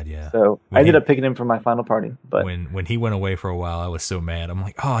game. Oh god, yeah. So When I ended he- up picking him for my final party. But when he went away for a while, I was so mad. I'm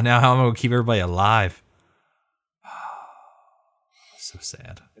like, oh, now how am I gonna keep everybody alive? So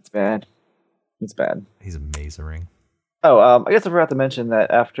sad. it's bad. It's bad. He's amazing. Oh, I guess I forgot to mention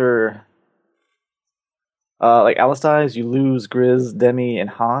that after like Alice dies, you lose Grizz, Demi, and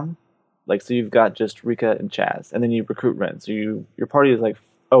Han. Like, so you've got just Rika and Chaz, and then you recruit Ren. So your party is like,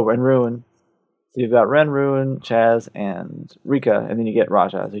 oh, Ren, Ruin. So you've got Ren, Ruin, Chaz, and Rika, and then you get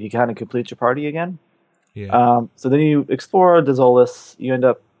Raja. So you kind of complete your party again. Yeah. So then you explore Dezolis. You end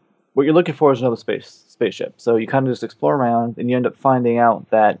up, what you're looking for is another spaceship. So you kind of just explore around, and you end up finding out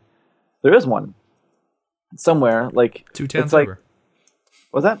that there is one somewhere. Like 2 towns it's like, over.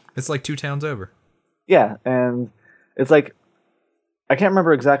 what's that? It's like 2 towns over. Yeah, and it's like I can't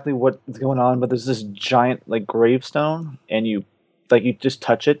remember exactly what's going on, but there's this giant like gravestone, and you just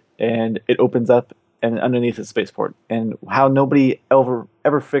touch it, and it opens up, and underneath is spaceport. And how nobody ever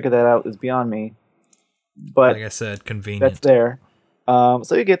figured that out is beyond me. But Like I said, convenient. that's there.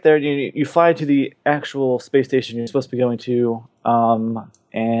 So you get there, you fly to the actual space station you're supposed to be going to,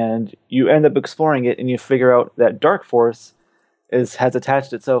 and you end up exploring it, and you figure out that Dark Force has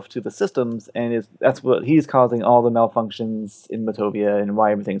attached itself to the systems, and that's what he's causing all the malfunctions in Matovia and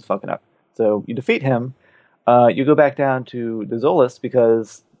why everything's fucking up. So you defeat him. You go back down to Dezolis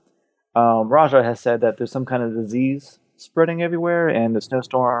because Raja has said that there's some kind of disease spreading everywhere, and the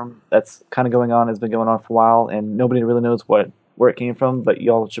snowstorm that's kind of going on has been going on for a while, and nobody really knows where it came from, but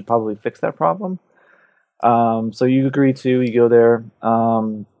y'all should probably fix that problem. So you agree you go there.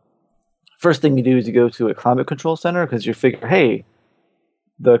 First thing you do is you go to a climate control center because you figure, hey,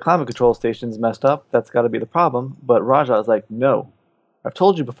 the climate control station's messed up. That's got to be the problem. But Raja is like, no, I've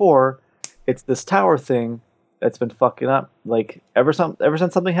told you before. It's this tower thing that's been fucking up. Like ever since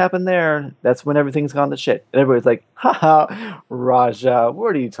something happened there, that's when everything's gone to shit. And everybody's like, haha, Raja,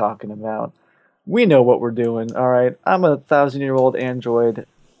 what are you talking about? We know what we're doing. All right, I'm a 1,000-year-old android.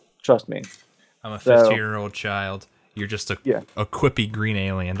 Trust me. I'm a So- 15-year-old child. You're just a Yeah. quippy green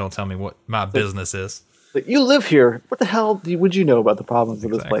alien. Don't tell me what my business is. But you live here. What the hell would you know about the problems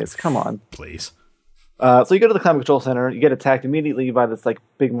of this Exactly. place? Come on. Please. So you go to the climate control center. You get attacked immediately by this like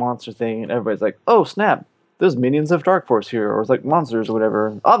big monster thing, and everybody's like, "Oh snap! There's minions of Dark Force here, or it's like monsters or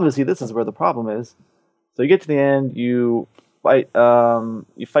whatever." Obviously, this is where the problem is. So you get to the end. You fight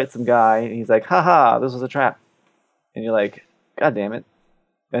some guy, and he's like, "Haha! This was a trap." And you're like, "God damn it!"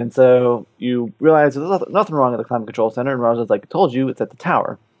 And so you realize there's nothing wrong at the climate control center, and Raja's like, "I told you, it's at the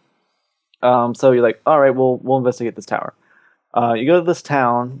tower." So you're like, "All right, we'll investigate this tower." You go to this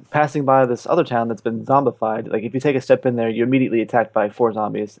town, passing by this other town that's been zombified. Like if you take a step in there, you're immediately attacked by 4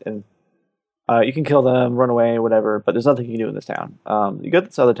 zombies, and you can kill them, run away, whatever. But there's nothing you can do in this town. You go to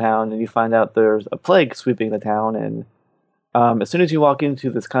this other town, and you find out there's a plague sweeping the town. And as soon as you walk into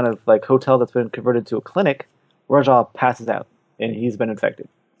this kind of like hotel that's been converted to a clinic, Raja passes out, and he's been infected.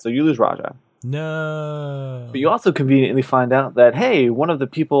 So you lose Raja. No. But you also conveniently find out that, hey, one of the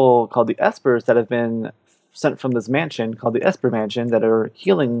people called the Espers that have been sent from this mansion called the Esper Mansion that are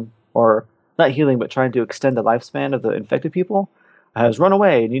healing, or not healing, but trying to extend the lifespan of the infected people, has run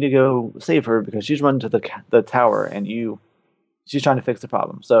away. You need to go save her because she's run to the tower, and she's trying to fix the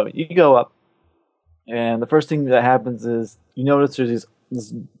problem. So you go up, and the first thing that happens is you notice there's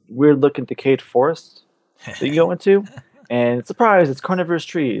this weird-looking decayed forest that you go into. And surprise, it's carnivorous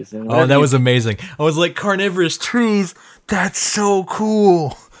trees. And Oh, that was amazing. I was like, carnivorous trees? That's so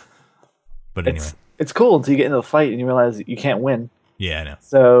cool. But anyway. It's cool until you get into the fight and you realize you can't win. Yeah, I know.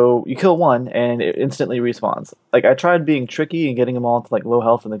 So you kill one and it instantly respawns. Like I tried being tricky and getting them all to like low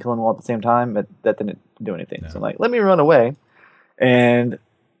health and then killing them all at the same time, but that didn't do anything. No. So I'm like, let me run away. And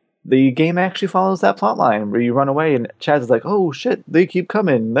the game actually follows that plot line where you run away and Chaz is like, oh shit, they keep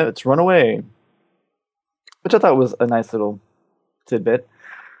coming. Let's run away. Which I thought was a nice little tidbit.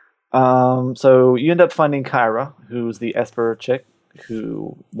 So you end up finding Kyra, who's the Esper chick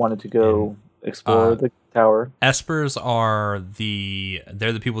who wanted to go explore the tower. Espers are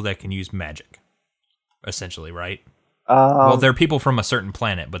they're the people that can use magic, essentially, right? Well, they're people from a certain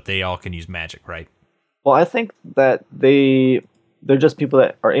planet, but they all can use magic, right? Well, I think that they're just people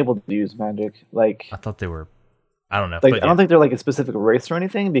that are able to use magic. Like I thought they were. I don't know. Like, but I don't think they're like a specific race or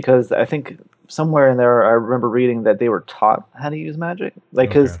anything, because I think somewhere in there I remember reading that they were taught how to use magic. Like,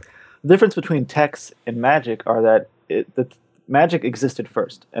 because Okay. the difference between techs and magic are that magic existed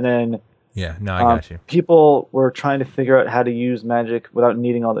first, and then Yeah, no, I got you. people were trying to figure out how to use magic without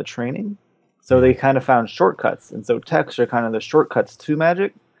needing all the training. So they kind of found shortcuts, and so techs are kind of the shortcuts to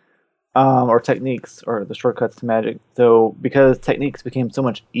magic, or techniques, or the shortcuts to magic. So because techniques became so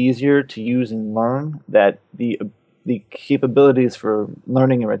much easier to use and learn, that the capabilities for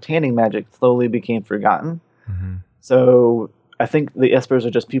learning and retaining magic slowly became forgotten. So I think the Espers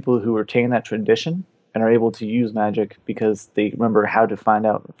are just people who retain that tradition and are able to use magic because they remember how to find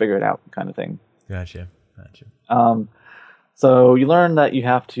out or figure it out, kind of thing. Gotcha. So you learn that you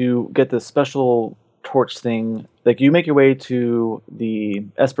have to get this special torch thing. Like, you make your way to the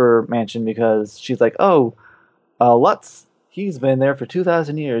Esper mansion because she's like, oh, Lutz, he's been there for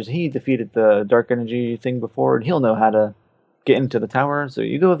 2,000 years. He defeated the dark energy thing before, and he'll know how to get into the tower. So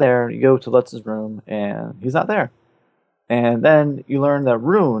you go there, you go to Lutz's room, and he's not there. And then you learn that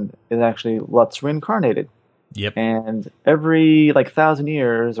Rune is actually Lutz reincarnated. Yep. And every 1,000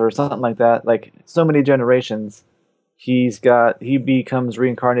 years or something like that, like so many generations, he becomes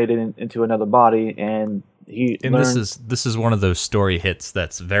reincarnated into another body, and this is one of those story hits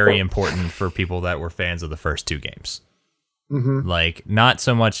that's very important for people that were fans of the first two games. Mm-hmm. Like, not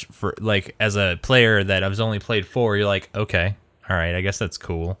so much for, like, as a player that I've only played 4, you're like, okay, all right, I guess that's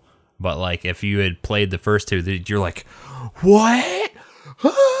cool. But like, if you had played the first two, you're like, what?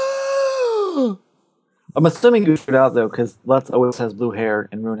 I'm assuming you figured out though, because Lutz always has blue hair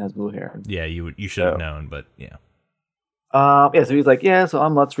and Rune has blue hair. Yeah, you should have known, but yeah. Yeah, so he's like, yeah, so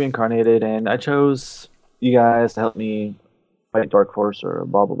I'm Lutz reincarnated, and I chose you guys to help me fight Dark Force or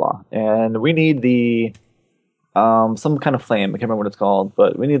blah blah blah. And we need the some kind of flame. I can't remember what it's called,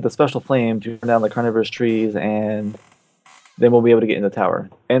 but we need the special flame to burn down the carnivorous trees, and then we'll be able to get in the tower.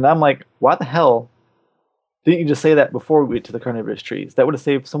 And I'm like, why the hell didn't you just say that before we get to the carnivorous trees? That would have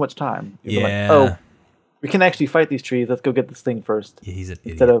saved so much time. You'd be like, oh, we can actually fight these trees. Let's go get this thing first. Yeah, he's an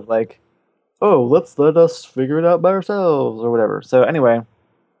idiot. Instead of like, oh, let us figure it out by ourselves or whatever. So anyway,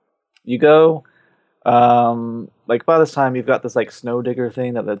 you go. Like, by this time, you've got this like snow digger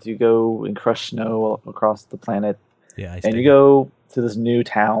thing that lets you go and crush snow across the planet. Yeah, and you go to this new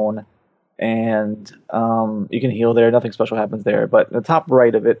town, and you can heal there. Nothing special happens there, but at the top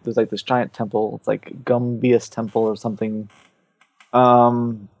right of it, there's like this giant temple. It's like Gumbius Temple or something.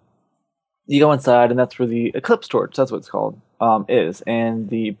 You go inside, and that's where the Eclipse Torch, that's what it's called, is. And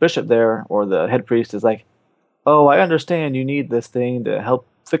the bishop there, or the head priest, is like, oh, I understand you need this thing to help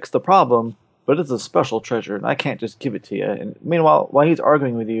fix the problem, but it's a special treasure, and I can't just give it to you. And meanwhile, while he's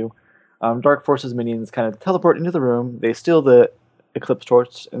arguing with you, Dark Force's minions kind of teleport into the room. They steal the Eclipse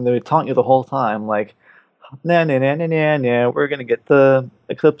Torch, and they taunt you the whole time, like, nah, we're gonna get the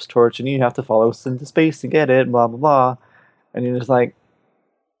Eclipse Torch, and you have to follow us into space to get it, blah, blah, blah. And you're just like,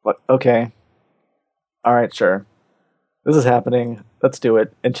 what? Okay. Alright, sure. This is happening. Let's do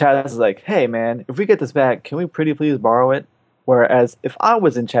it. And Chaz is like, hey, man, if we get this back, can we pretty please borrow it? Whereas if I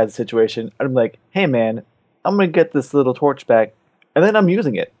was in Chaz's situation, I'd be like, hey, man, I'm going to get this little torch back, and then I'm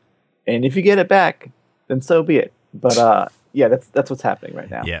using it. And if you get it back, then so be it. But, yeah, that's what's happening right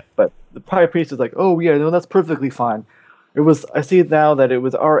now. Yeah. But the High Priest is like, oh, yeah, no, that's perfectly fine. I see now that it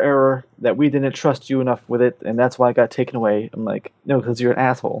was our error, that we didn't trust you enough with it, and that's why it got taken away. I'm like, no, because you're an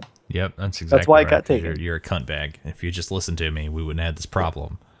asshole. Yep, that's exactly That's why right. it got taken. You're a cunt bag. If you just listened to me, we wouldn't have this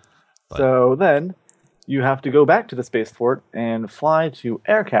problem. But So then, you have to go back to the spaceport and fly to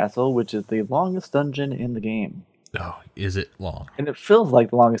Air Castle, which is the longest dungeon in the game. oh, is it long? And it feels like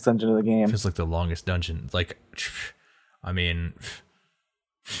the longest dungeon in the game. It feels like the longest dungeon. Like, I mean,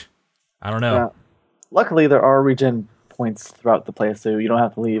 I don't know. Luckily, there are regen points throughout the place, so you don't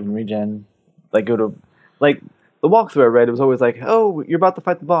have to leave and regen. Like, go to... Like, the walkthrough I read, it was always like, oh, you're about to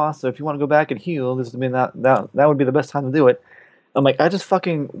fight the boss, so if you want to go back and heal, this would be that would be the best time to do it. I'm like, I just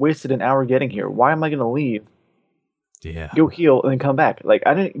fucking wasted an hour getting here. Why am I going to leave, Yeah. go heal, and then come back? Like,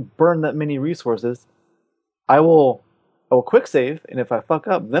 I didn't burn that many resources. I will quick save, and if I fuck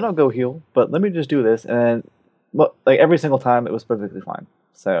up, then I'll go heal, but let me just do this. And, like, every single time, it was perfectly fine.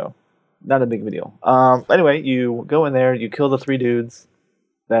 So, not a big of a deal. Anyway, you go in there, you kill the 3 dudes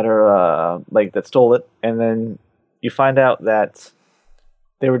that are, that stole it, and then you find out that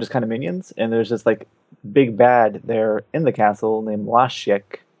they were just kind of minions, and there's this, like, big bad there in the castle named Lashiek,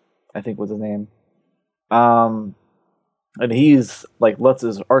 I think was his name. And he's, like,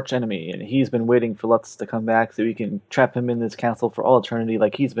 Lutz's arch enemy, and he's been waiting for Lutz to come back so he can trap him in this castle for all eternity,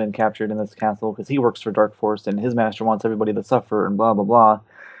 like he's been captured in this castle, because he works for Dark Force, and his master wants everybody to suffer, and blah, blah, blah.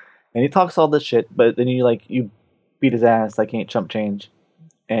 And he talks all this shit, but then you beat his ass like he ain't chump change.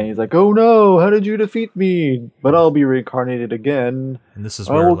 And he's like, oh no, how did you defeat me? But I'll be reincarnated again. And this is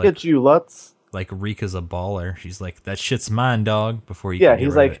I where, will like, get you, Lutz. Like Rika's a baller. She's like, that shit's mine, dog. Before you Yeah, can get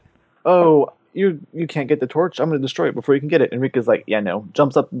he's rid of like, it. "Oh, you can't get the torch. I'm gonna destroy it before you can get it." And Rika's like, "Yeah, no."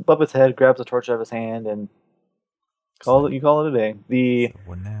 Jumps up above his head, grabs the torch out of his hand, and call it. You call it a day.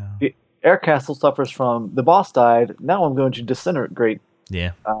 What now? The air castle suffers from the boss died. Now I'm going to disintegrate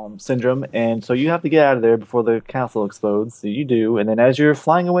Yeah. syndrome, and so you have to get out of there before the castle explodes. So you do, and then as you're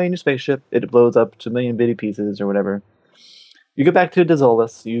flying away in your spaceship, it blows up to a million bitty pieces or whatever. You go back to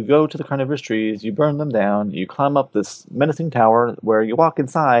Desolus, you go to the carnivorous trees, you burn them down, you climb up this menacing tower where you walk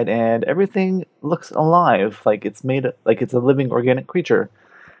inside and everything looks alive, like it's made like it's a living organic creature.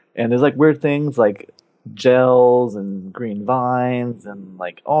 And there's like weird things like gels and green vines and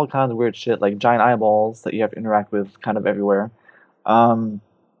like all kinds of weird shit, like giant eyeballs that you have to interact with kind of everywhere. Um,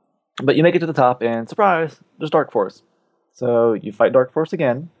 but you make it to the top and surprise, there's Dark Force. So you fight Dark Force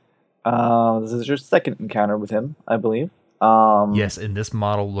again. This is your second encounter with him, I believe. Yes, and this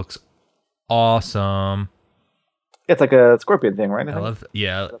model looks awesome. It's like a scorpion thing, right? I love.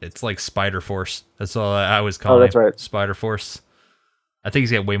 Yeah, it's like Spider Force. That's all I was Oh, calling. that's right. Spider Force. I think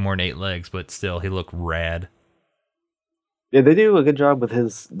he's got way more than 8 legs, but still, he looked rad. Yeah, they do a good job with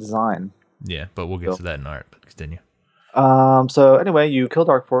his design. Yeah, but we'll get to that in art. But continue. So anyway, you kill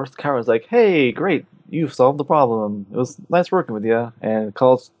Dark Force. Kara's like, "Hey, great, you've solved the problem. It was nice working with you." And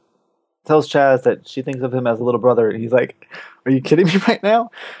tells Chaz that she thinks of him as a little brother. And he's like, "Are you kidding me right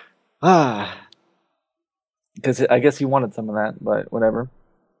now?" Because I guess he wanted some of that, but whatever.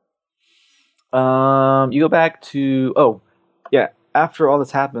 You go back to yeah. After all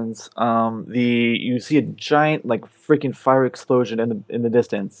this happens, you see a giant like freaking fire explosion in the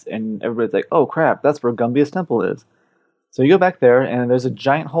distance, and everybody's like, "Oh crap, that's where Gumbia's temple is." So you go back there, and there's a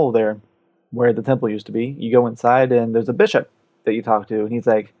giant hole there where the temple used to be. You go inside, and there's a bishop that you talk to, and he's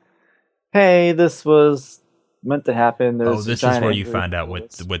like, "Hey, this was meant to happen." There's This is where you find out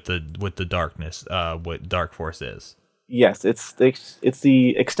with the darkness, what Dark Force is. Yes, it's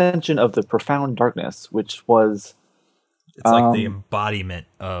the extension of the profound darkness, which was it's like the embodiment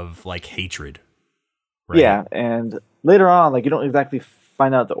of like hatred. Right? Yeah, and later on, like you don't exactly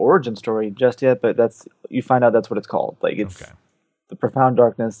find out the origin story just yet, but you find out that's what it's called. Like it's the profound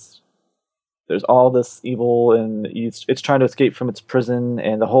darkness. There's all this evil, and it's trying to escape from its prison,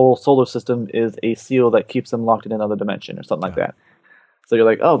 and the whole solar system is a seal that keeps them locked in another dimension or something like that. So you're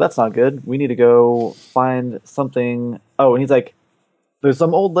like, "Oh, that's not good. We need to go find something." Oh, and he's like, "There's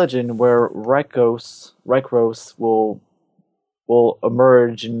some old legend where Rykros will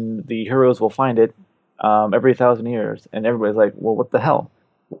emerge, and the heroes will find it every 1,000 years." And everybody's like, "Well, what the hell?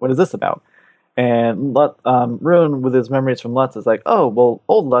 What is this about?" And Rune, with his memories from Lutz, is like, "Oh, well,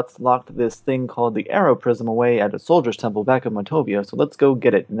 old Lutz locked this thing called the Arrow Prism away at a soldier's temple back in Motovia, so let's go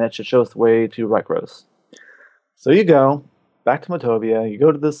get it, and that should show us the way to Rykros." So you go back to Motovia, you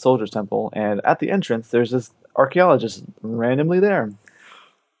go to this soldier's temple, and at the entrance, there's this archaeologist randomly there.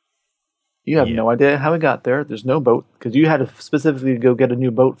 You have no idea how he got there. There's no boat, because you had to specifically go get a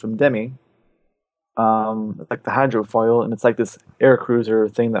new boat from Demi. Like the hydrofoil, and it's like this air cruiser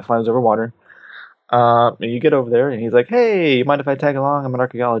thing that flies over water. And you get over there, and he's like, "Hey, you mind if I tag along? I'm an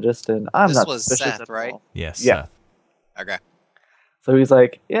archaeologist, and I'm not suspicious Seth, at right? all." Yes. Yeah. Seth. Okay. So he's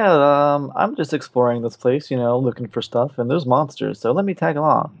like, "Yeah, I'm just exploring this place, looking for stuff, and there's monsters, so let me tag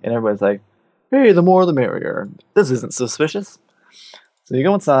along." And everybody's like, "Hey, the more the merrier. This isn't suspicious." So you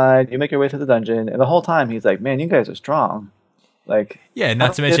go inside, you make your way through the dungeon, and the whole time he's like, "Man, you guys are strong." Like, yeah,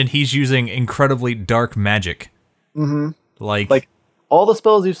 not to mention he's using incredibly dark magic. Mm-hmm. Like all the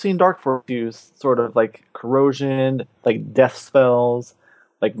spells you've seen Dark Force use, sort of like corrosion, like death spells,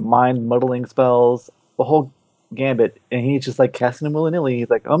 like mind muddling spells, the whole gambit, and he's just like casting them willy-nilly. He's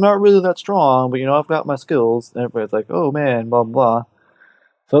like, "I'm not really that strong, but I've got my skills." And everybody's like, "Oh man, blah blah."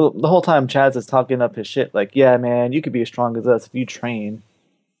 So the whole time Chaz is talking up his shit, like, "Yeah man, you could be as strong as us if you train."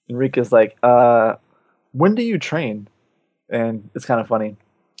 Enrique's like, "When do you train?" And it's kind of funny.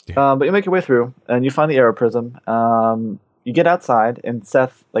 But you make your way through, and you find the Arrow Prism. You get outside, and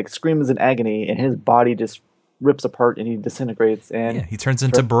Seth like screams in agony, and his body just rips apart, and he disintegrates. And he turns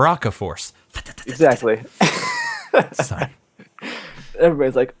into Baraka Force. Exactly. Sorry.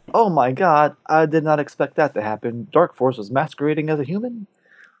 Everybody's like, "Oh my god, I did not expect that to happen. Dark Force was masquerading as a human."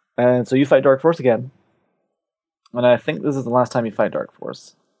 And so you fight Dark Force again. And I think this is the last time you fight Dark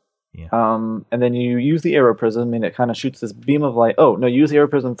Force. Yeah. And then you use the Arrow Prism, and it kind of shoots this beam of light. Oh, no, you use the Arrow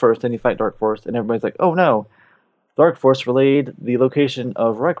Prism first, then you fight Dark Force, and everybody's like, "Oh no, Dark Force relayed the location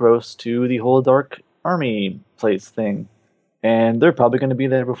of Rykros to the whole Dark Army place thing. And they're probably going to be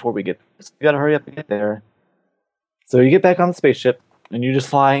there before we get there. So you got to hurry up and get there." So you get back on the spaceship, and you just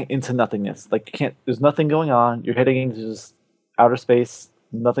fly into nothingness. Like, there's nothing going on. You're heading into just outer space,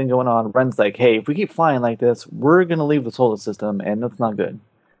 nothing going on. Ren's like, hey, if we keep flying like this, we're gonna leave the solar system, and that's not good.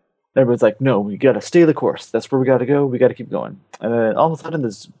 Everybody's like, no, we gotta stay the course. That's where we gotta go. We gotta keep going. And then all of a sudden,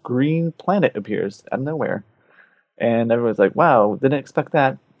 this green planet appears out of nowhere, and everyone's like, wow, didn't expect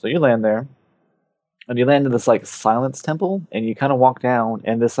that. So you land there, and you land in this like silence temple, and you kind of walk down,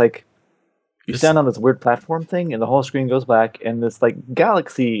 and this like you stand on this weird platform thing, and the whole screen goes black, and this like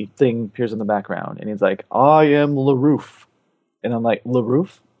galaxy thing appears in the background, and he's like, I am LaRoof. And I'm like,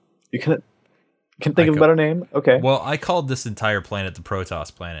 LaRoof? You can think of a better name? Okay. Well, I called this entire planet the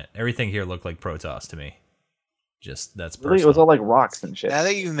Protoss planet. Everything here looked like Protoss to me. Just, that's personal. Really, it was all like rocks and shit. Now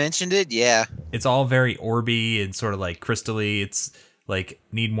that you mentioned it, yeah. It's all very orby and sort of like crystally. It's like,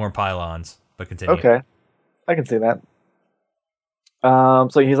 need more pylons, but continue. Okay. I can see that.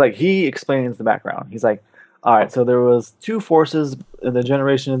 So he explains the background. He's like, all right, so there was two forces in the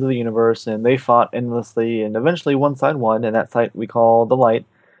generation of the universe, and they fought endlessly, and eventually one side won, and that side we call the light.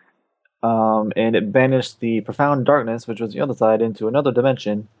 And it banished the profound darkness, which was the other side, into another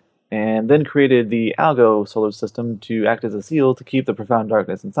dimension, and then created the Algo solar system to act as a seal to keep the profound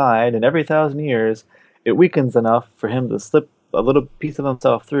darkness inside. And every 1,000 years, it weakens enough for him to slip a little piece of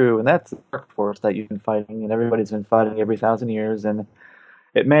himself through, and that's the dark force that you've been fighting, and everybody's been fighting every 1,000 years. And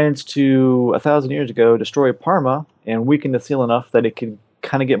it managed to, 1,000 years ago, destroy Parma and weaken the seal enough that it could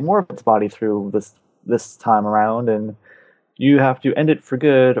kind of get more of its body through this time around, and you have to end it for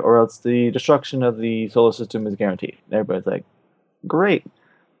good, or else the destruction of the solar system is guaranteed. And everybody's like, great.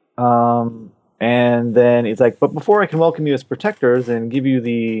 And then he's like, but before I can welcome you as protectors and give you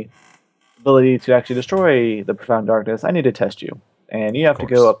the ability to actually destroy the profound darkness, I need to test you. And you have to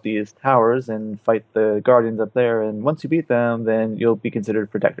go up these towers and fight the guardians up there, and once you beat them, then you'll be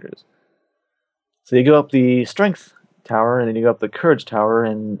considered protectors. So you go up the strength tower, and then you go up the courage tower,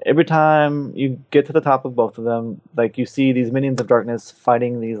 and every time you get to the top of both of them, like you see these minions of darkness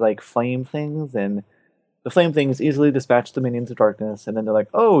fighting these like flame things, and the flame things easily dispatch the minions of darkness, and then they're like,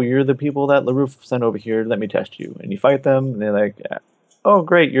 oh, you're the people that LaRoof sent over here, let me test you. And you fight them, and they're like, oh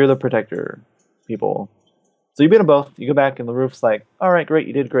great, you're the protector people. So you beat them both. You go back, and LaRoof's like, all right, great,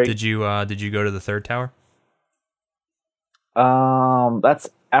 you did great. Did you go to the third tower? That's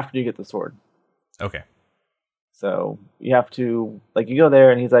after you get the sword. Okay. So you have to, like, you go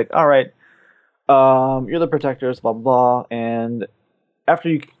there, and he's like, all right, you're the protectors, blah, blah, blah. And after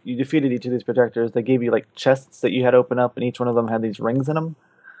you defeated each of these protectors, they gave you, like, chests that you had open up, and each one of them had these rings in them.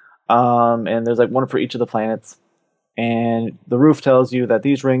 And there's, like, one for each of the planets. And the roof tells you that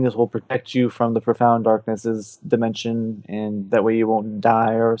these rings will protect you from the profound darkness's dimension, and that way you won't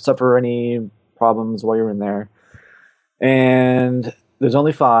die or suffer any problems while you're in there. And there's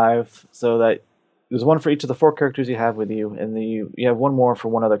only 5, so that there's one for each of the 4 characters you have with you, and then you have one more for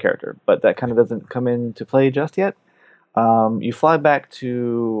one other character, but that kind of doesn't come into play just yet. You fly back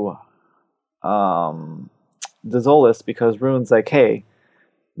to Dezolis because Rune's like, hey,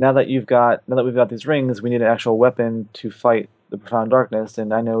 now that we've got these rings, we need an actual weapon to fight the profound darkness,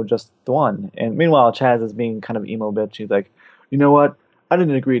 and I know just the one. And meanwhile, Chaz is being kind of emo bitch. He's like, you know what? I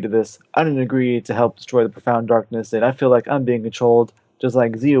didn't agree to this. I didn't agree to help destroy the profound darkness, and I feel like I'm being controlled, just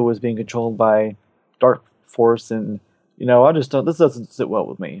like Zio was being controlled by Dark Force, and I just don't. This doesn't sit well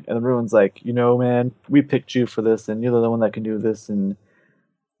with me. And the Ruin's like, man, we picked you for this, and you're the one that can do this, and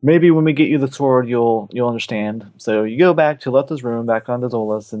maybe when we get you the sword, you'll understand. So you go back to Letha's room, back on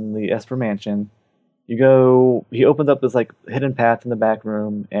Dezolis in the Esper Mansion. He opens up this like hidden path in the back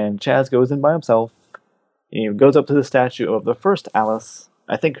room, and Chaz goes in by himself. He goes up to the statue of the first Alice.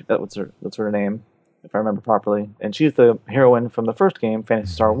 I think that's her name, if I remember properly. And she's the heroine from the first game,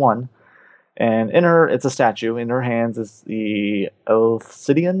 Phantasy Star IV. And it's a statue. In her hands is the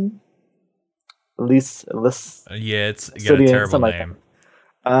Elcidian? Yeah, it's got a terrible name.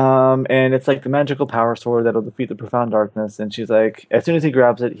 And it's like the magical power sword that'll defeat the profound darkness. And she's like, as soon as he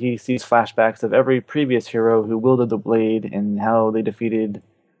grabs it, he sees flashbacks of every previous hero who wielded the blade and how they defeated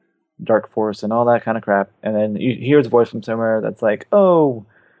Dark Force and all that kind of crap. And then you hear his voice from somewhere that's like, oh,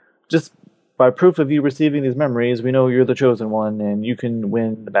 just by proof of you receiving these memories, we know you're the chosen one and you can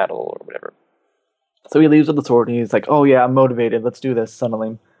win the battle or whatever. So he leaves with the sword and he's like, oh yeah, I'm motivated. Let's do this,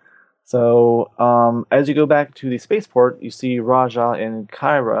 suddenly. So as you go back to the spaceport, you see Raja and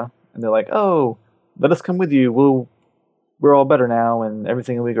Kyra, and they're like, oh, let us come with you. We're all better now, and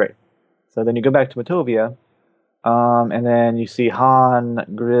everything will be great. So then you go back to Matovia, and then you see Han,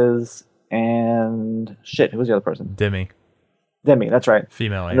 Grizz, and who was the other person? Demi, that's right.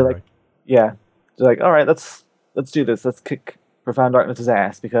 Female and android. They're like, all right, let's do this. Let's kick Profound Darkness's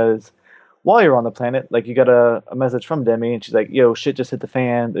ass, because while you're on the planet, like you got a message from Demi, and she's like, "Yo, shit just hit the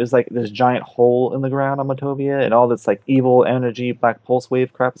fan. There's like this giant hole in the ground on Matovia, and all this like evil energy, black pulse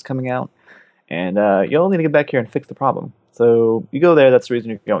wave crap is coming out, and you'll need to get back here and fix the problem." So you go there. That's the reason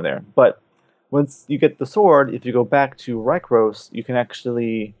you're going there. But once you get the sword, if you go back to Rykros, you can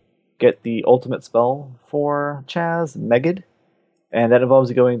actually get the ultimate spell for Chaz, Megid, and that involves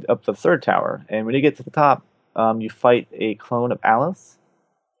you going up the third tower. And when you get to the top, you fight a clone of Alice,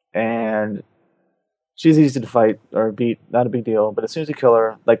 and she's easy to fight or beat, not a big deal. But as soon as you kill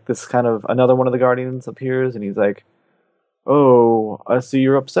her, like this kind of another one of the Guardians appears, and he's like, "Oh, I see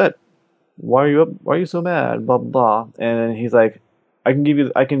you're upset. Why are you up? Why are you so mad? Blah blah blah." And he's like, I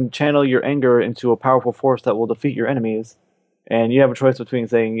can channel your anger into a powerful force that will defeat your enemies." And you have a choice between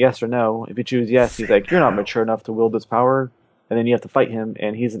saying yes or no. If you choose yes, he's like, "You're not mature enough to wield this power." And then you have to fight him,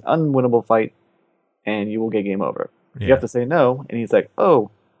 and he's an unwinnable fight, and you will get game over. Yeah. You have to say no, and he's like,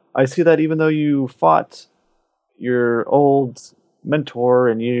 "Oh, I see that even though you fought your old mentor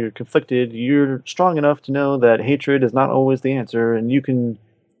and you're conflicted, you're strong enough to know that hatred is not always the answer, and you can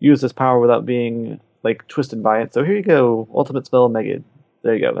use this power without being like twisted by it. So here you go, ultimate spell, Megid."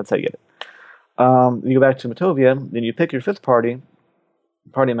 There you go. That's how you get it. You go back to Matovia, then you pick your fifth party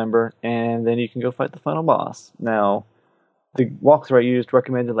member, and then you can go fight the final boss. Now, the walkthrough I used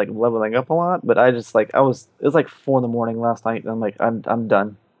recommended like leveling up a lot, but I just like it was like 4 a.m. last night, and I'm like I'm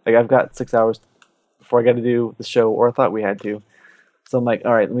done. Like I've got 6 hours before I got to do the show, or I thought we had to. So I'm like,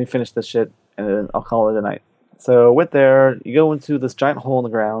 all right, let me finish this shit, and then I'll call it a night. So with there, you go into this giant hole in the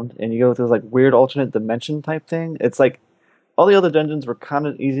ground, and you go through this like weird alternate dimension type thing. It's like all the other dungeons were kind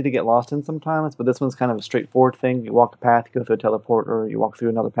of easy to get lost in sometimes, but this one's kind of a straightforward thing. You walk a path, you go through a teleporter, you walk through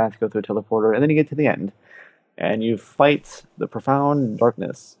another path, you go through a teleporter, and then you get to the end. And you fight the profound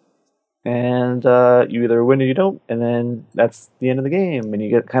darkness. And you either win or you don't, and then that's the end of the game, and you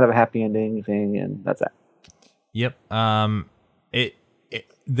get kind of a happy ending thing, and that's that. Yep.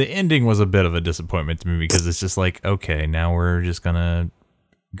 The ending was a bit of a disappointment to me because it's just like, okay, now we're just gonna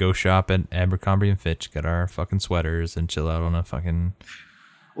go shop at Abercrombie and Fitch, get our fucking sweaters, and chill out on a fucking.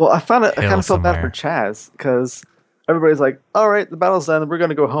 Well, I kind of felt somewhere. bad for Chaz because everybody's like, "All right, the battle's done. We're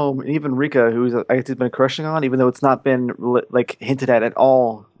gonna go home." And even Rika, who's I guess he's been crushing on, even though it's not been like hinted at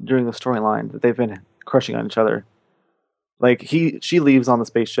all during the storyline that they've been crushing on each other. Like she leaves on the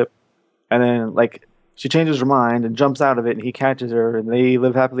spaceship, and then like she changes her mind and jumps out of it, and he catches her, and they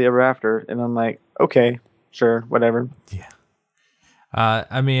live happily ever after. And I'm like, okay, sure, whatever. Yeah.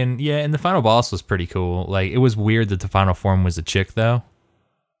 I mean, yeah, and the final boss was pretty cool. Like, it was weird that the final form was a chick, though.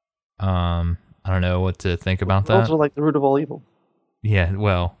 I don't know what to think about that. Also, like the root of all evil. Yeah,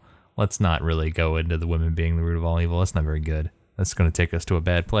 well, let's not really go into the women being the root of all evil. That's not very good. That's going to take us to a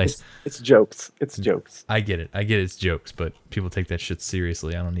bad place. It's jokes. It's jokes. I get it. It's jokes, but people take that shit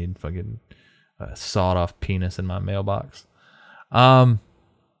seriously. I don't need fucking sawed-off penis in my mailbox. But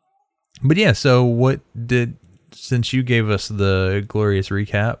yeah, so since you gave us the glorious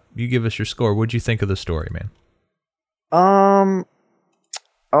recap, you give us your score. What'd you think of the story, man? I'll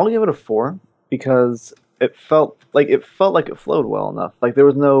give it a 4 because it felt like it flowed well enough. Like there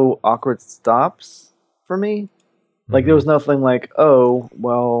was no awkward stops for me. Like there was nothing like, oh,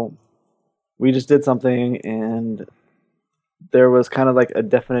 well, we just did something and there was kind of like a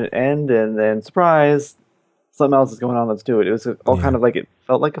definite end and then surprise, something else is going on, let's do it. It was all kind of like, it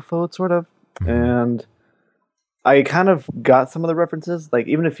felt like a flowed sort of. And I kind of got some of the references. Like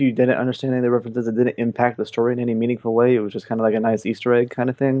even if you didn't understand any of the references, it didn't impact the story in any meaningful way. It was just kind of like a nice Easter egg kind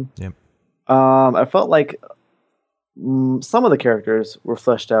of thing. Yep. I felt like some of the characters were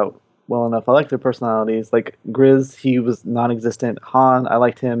fleshed out well enough. I liked their personalities. Like Grizz, he was non-existent. Han, I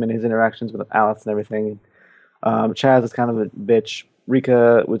liked him and his interactions with Alice and everything. Chaz is kind of a bitch.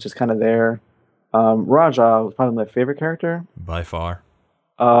 Rika was just kind of there. Raja was probably my favorite character. By far.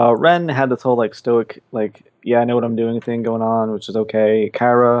 Ren had this whole like stoic, like, yeah, I know what I'm doing thing going on, which is okay.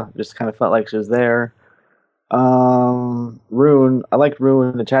 Kyra just kind of felt like she was there. Rune, I liked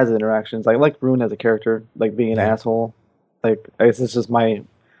Rune and Chaz's interactions. I liked Rune as a character, like being an asshole. Like, I guess it's just my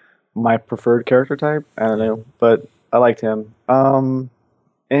preferred character type. I don't know, but I liked him.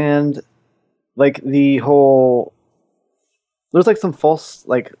 And like the whole, there's like some false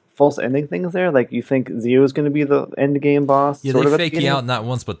ending things there. Like you think Zio is going to be the end game boss. Yeah, they fake you out not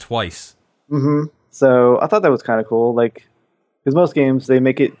once but twice. Mm-hmm. So I thought that was kind of cool. Like, because most games they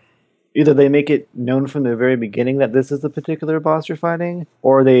make it known from the very beginning that this is the particular boss you're fighting,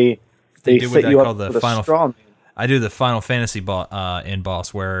 or they set you up with a straw man. I do the Final Fantasy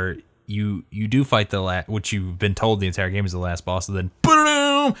boss where you do fight which you've been told the entire game is the last boss, and then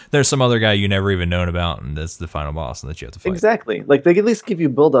boom. There's some other guy you never even known about, and that's the final boss, and that you have to fight. Exactly. Like they at least give you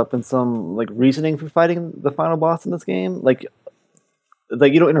build up and some like reasoning for fighting the final boss in this game. Like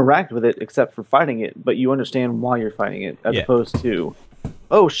you don't interact with it except for fighting it, but you understand why you're fighting it, as opposed to,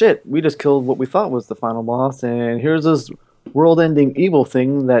 oh shit, we just killed what we thought was the final boss, and here's this world-ending evil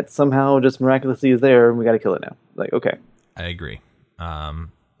thing that somehow just miraculously is there, and we got to kill it now. Like, okay. I agree.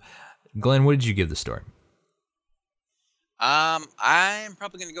 Glenn, what did you give the story? I'm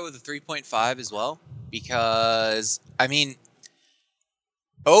probably going to go with a 3.5 as well, because, I mean,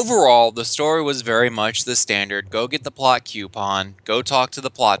 overall, the story was very much the standard. Go get the plot coupon, go talk to the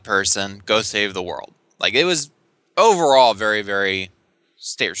plot person, go save the world. Like, it was overall very, very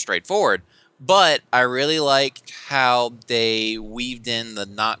straightforward. But I really liked how they weaved in the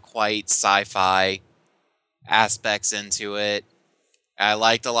not quite sci-fi aspects into it. I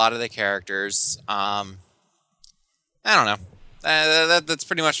liked a lot of the characters. I don't know. That's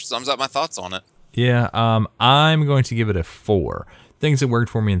pretty much sums up my thoughts on it. Yeah, I'm going to give it a 4. Things that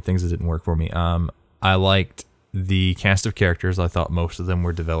worked for me and things that didn't work for me. I liked the cast of characters. I thought most of them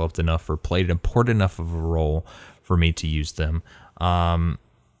were developed enough or played important enough of a role for me to use them.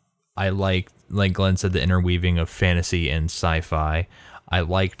 I liked, like Glenn said, the interweaving of fantasy and sci-fi. I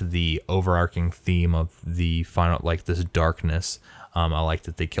liked the overarching theme of the final, like this darkness. I liked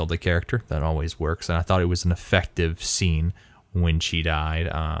that they killed the character. That always works. And I thought it was an effective scene when she died.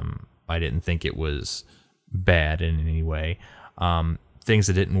 I didn't think it was bad in any way. Things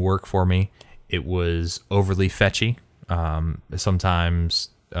that didn't work for me, it was overly fetchy, sometimes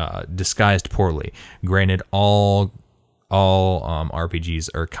disguised poorly. Granted, all RPGs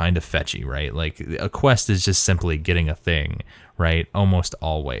are kind of fetchy, right? Like a quest is just simply getting a thing, right? Almost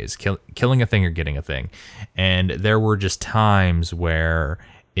always killing a thing or getting a thing. And there were just times where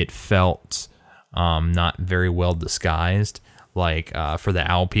it felt not very well disguised. Like for the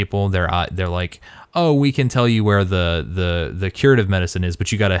owl people, they're like, oh, we can tell you where the curative medicine is,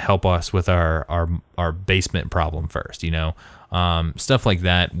 but you got to help us with our basement problem first, you know? Stuff like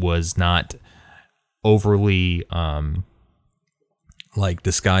that was not overly like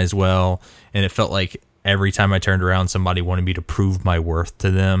disguised well, and it felt like every time I turned around, somebody wanted me to prove my worth to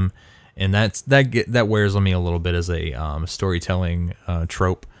them, and that wears on me a little bit as a storytelling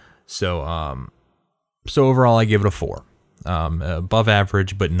trope. So overall, I give it a 4, above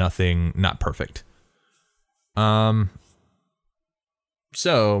average, but not perfect.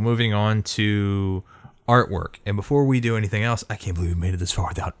 So moving on to artwork, and before we do anything else, I can't believe we made it this far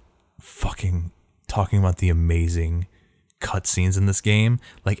without fucking talking about the amazing cutscenes in this game.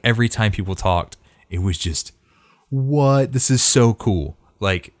 Like every time people talked, it was just, what? This is so cool.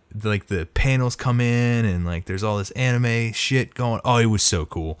 Like the panels come in and like there's all this anime shit going. Oh, it was so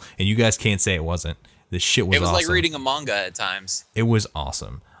cool. And you guys can't say it wasn't. This shit was awesome. It was like reading a manga at times. It was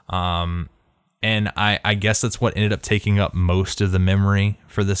awesome. And I guess that's what ended up taking up most of the memory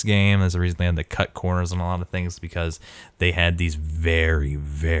for this game. There's a reason they had to cut corners on a lot of things, because they had these very,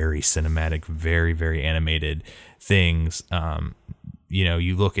 very cinematic, very, very animated things. You know,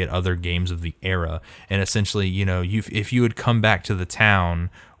 you look at other games of the era, and essentially, you know, if you had come back to the town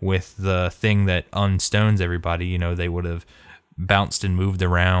with the thing that unstones everybody, you know, they would have bounced and moved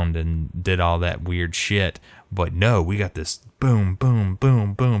around and did all that weird shit. But no, we got this boom, boom,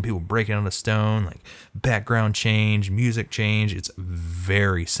 boom, boom, people breaking on the stone, like background change, music change. It's a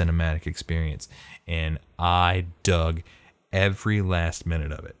very cinematic experience, and I dug every last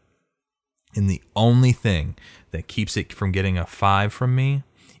minute of it. And the only thing that keeps it from getting a 5 from me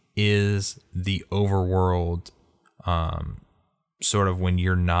is the overworld, sort of when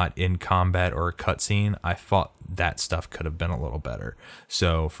you're not in combat or a cutscene. I thought that stuff could have been a little better.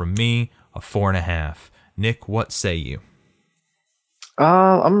 So from me, a 4.5. Nick, what say you?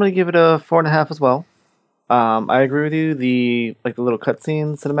 I'm gonna give it a 4.5 as well. I agree with you. The little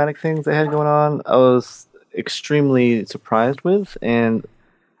cutscene cinematic things they had going on, I was extremely surprised with, and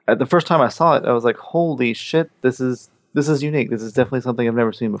at the first time I saw it, I was like, "Holy shit! This is unique. This is definitely something I've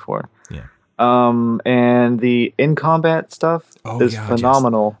never seen before." Yeah. And the in combat stuff is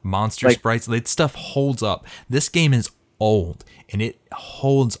phenomenal. Yes. Monster sprites, that stuff holds up. This game is old, and it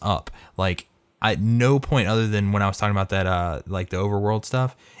holds up. Like at no point other than when I was talking about that, like the overworld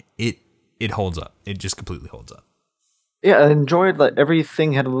stuff, it holds up. It just completely holds up. Yeah, I enjoyed that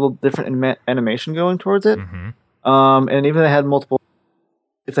everything had a little different animation going towards it. Mm-hmm. And even if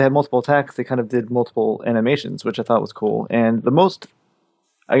they had multiple attacks, they kind of did multiple animations, which I thought was cool. And the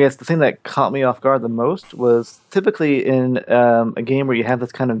thing that caught me off guard the most was typically in a game where you have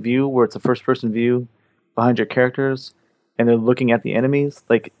this kind of view where it's a first-person view behind your characters, and they're looking at the enemies.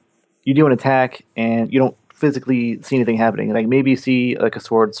 Like, you do an attack, and you don't physically see anything happening. Like maybe you see like a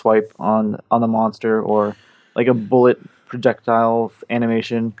sword swipe on the monster or like a bullet projectile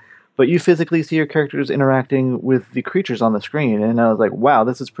animation, but you physically see your characters interacting with the creatures on the screen, and I was like, wow,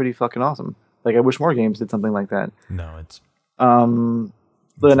 this is pretty fucking awesome. Like I wish more games did something like that. No, it's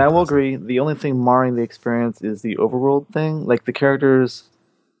But I will agree, the only thing marring the experience is the overworld thing. Like the characters,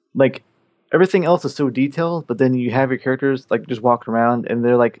 like everything else is so detailed, but then you have your characters like just walking around and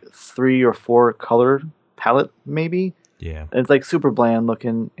they're like 3 or 4 color palette maybe. yeah. And it's like super bland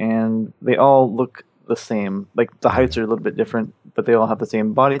looking, and they all look the same. Like the heights are a little bit different, but they all have the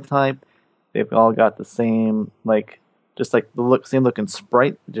same body type. They've all got the same like just like the same looking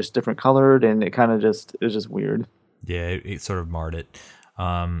sprite, just different colored, and it kind of just is just weird. Yeah, it sort of marred it.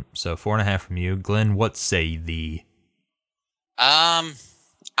 So 4.5 from you, Glenn. What say thee? I'm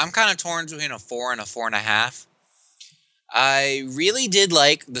kind of torn between a 4 and a 4.5. I really did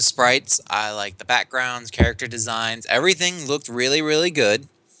like the sprites. I like the backgrounds, character designs. Everything looked really, really good.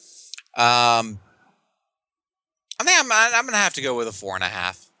 I think I'm gonna have to go with a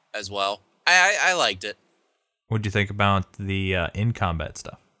 4.5 as well. I liked it. What'd you think about the in combat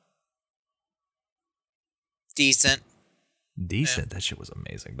stuff? Decent. Decent. Yeah. That shit was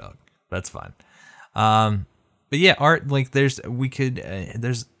amazing, dog. That's fine. But yeah, art like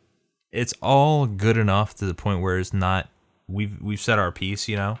it's all good enough to the point where it's not. We've said our piece,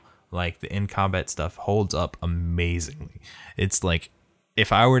 you know. Like the in combat stuff holds up amazingly. It's like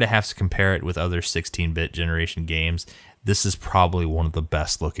if I were to have to compare it with other 16-bit generation games, this is probably one of the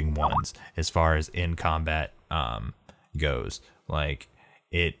best looking ones as far as in combat goes. Like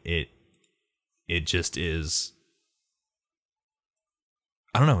it just is.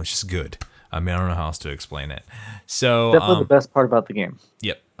 I don't know. It's just good. I mean, I don't know how else to explain it. So definitely the best part about the game.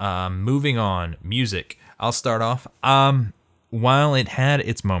 Yep. Moving on, music. I'll start off. While it had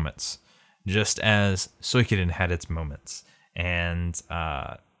its moments, just as Suikoden had its moments, and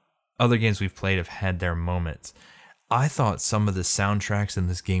other games we've played have had their moments, I thought some of the soundtracks in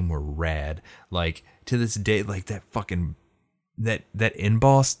this game were rad. Like to this day, like that fucking that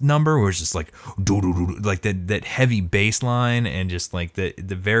in-boss number was just like like that heavy bass line, and just like the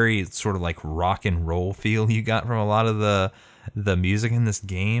very sort of like rock and roll feel you got from a lot of the music in this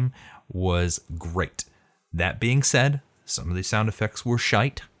game was great. That being said, some of the sound effects were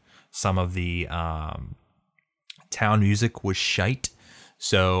shite. Some of the town music was shite.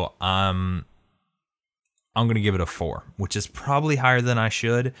 So I'm going to give it a 4, which is probably higher than I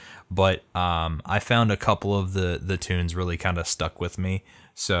should, but I found a couple of the tunes really kind of stuck with me.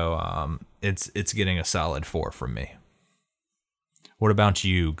 So it's getting a solid 4 from me. What about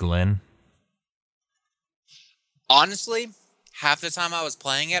you, Glenn? Honestly, half the time I was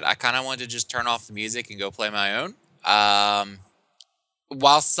playing it, I kind of wanted to just turn off the music and go play my own.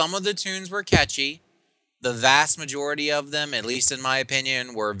 While some of the tunes were catchy, the vast majority of them, at least in my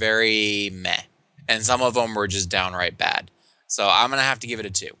opinion, were very meh. And some of them were just downright bad. So I'm going to have to give it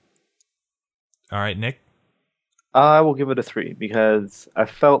a 2. All right, Nick? I will give it a 3 because I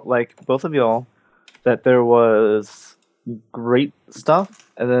felt like both of y'all that there was great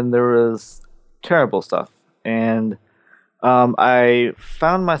stuff and then there was terrible stuff. And I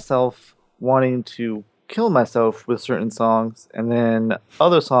found myself wanting to kill myself with certain songs, and then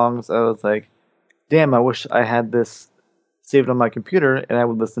other songs I was like, damn, I wish I had this saved on my computer and I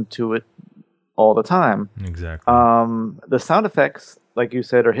would listen to it all the time. Exactly. The sound effects, like you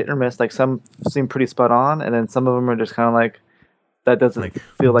said, are hit or miss. Like some seem pretty spot on, and then some of them are just kind of like that doesn't like,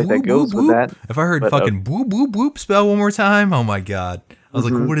 feel like that goes with that. If I heard fucking boop boop boop spell one more time, oh my god, I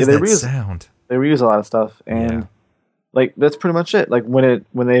was like, what is that sound? They reuse a lot of stuff, and like that's pretty much it. Like when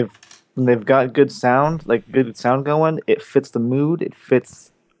they've got good sound, like good sound going, it fits the mood, it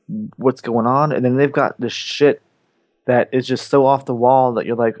fits what's going on, and then they've got this shit that is just so off the wall that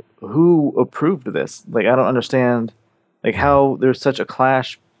you're like, who approved of this? Like, I don't understand, like how there's such a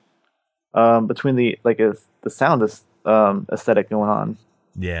clash between the sound aesthetic going on.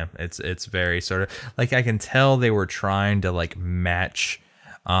 Yeah, it's very sort of like I can tell they were trying to like match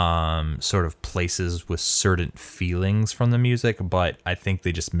sort of places with certain feelings from the music, but I think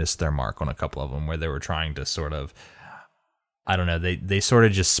they just missed their mark on a couple of them where they were trying to sort of, I don't know, they sort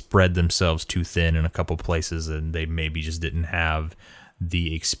of just spread themselves too thin in a couple places, and they maybe just didn't have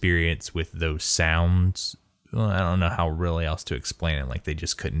the experience with those sounds. Well, I don't know how really else to explain it. Like they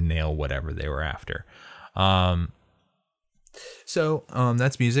just couldn't nail whatever they were after. So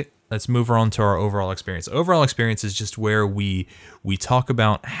that's music. Let's move on to our overall experience. Overall experience is just where we talk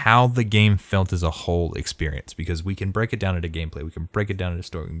about how the game felt as a whole experience, because we can break it down into gameplay, we can break it down into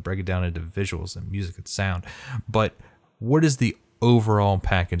story, we can break it down into visuals and music and sound. But what is the overall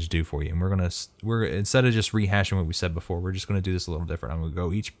package do for you? And we're instead of just rehashing what we said before, we're just gonna do this a little different. I'm gonna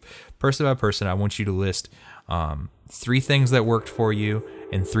go each person by person. I want you to list 3 things that worked for you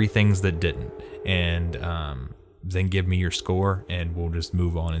and 3 things that didn't, and then give me your score, and we'll just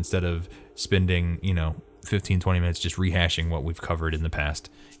move on instead of spending 15-20 minutes just rehashing what we've covered in the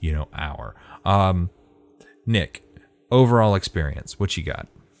past hour. Nick, overall experience, what you got?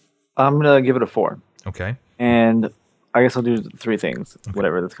 I'm gonna give it a 4. Okay. And I guess I'll do 3 things. Okay.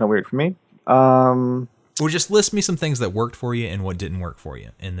 Whatever. That's kind of weird for me. Well, just list me some things that worked for you and what didn't work for you,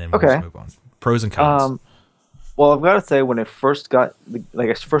 and then we'll just move on. Pros and cons. Well, I've got to say, when I first started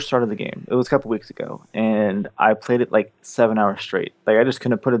the game, it was a couple weeks ago, and I played it like 7 hours straight. Like, I just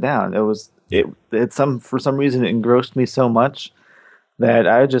couldn't put it down. For some reason, it engrossed me so much that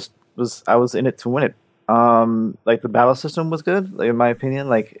I was in it to win it. Like, the battle system was good, like, in my opinion.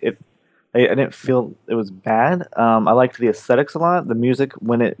 Like, I didn't feel it was bad. I liked the aesthetics a lot. The music,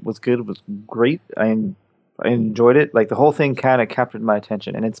 when it was good, was great. I enjoyed it. Like, the whole thing kind of captured my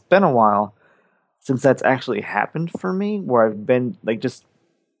attention, and it's been a while since that's actually happened for me, where I've been like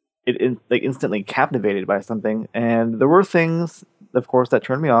instantly captivated by something. And there were things, of course, that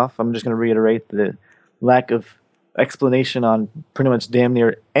turned me off. I'm just going to reiterate the lack of explanation on pretty much damn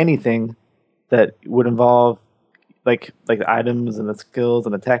near anything that would involve like the items and the skills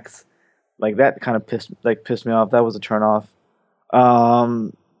and the text. Like, that kind of pissed me off. That was a turn off.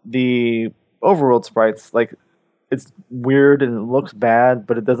 The overworld sprites, like, it's weird and it looks bad,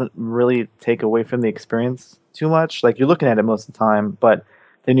 but it doesn't really take away from the experience too much. Like, you're looking at it most of the time, but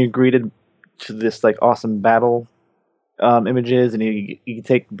then you're greeted to this like awesome battle images, and you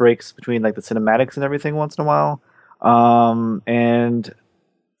take breaks between like the cinematics and everything once in a while. I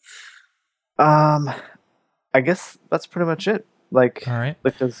guess that's pretty much it. Like, all right,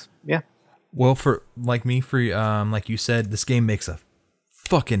 because yeah. Well, for like you said, this game makes a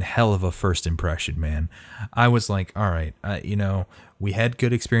fucking hell of a first impression, man. I was like, all right, we had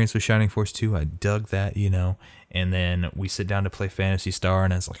good experience with Shining Force 2. I dug that, and then we sit down to play Phantasy Star,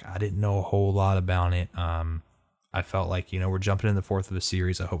 and it's like, I didn't know a whole lot about it. I felt like, we're jumping in the 4th of a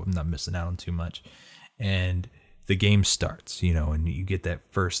series. I hope I'm not missing out on too much. And the game starts, and you get that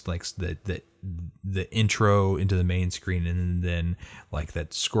first, like, the intro into the main screen, and then like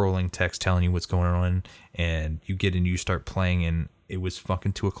that scrolling text telling you what's going on, and you get in, you start playing, and it was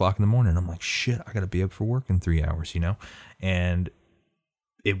fucking 2:00 in the morning. I'm like, shit, I gotta be up for work in 3 hours, and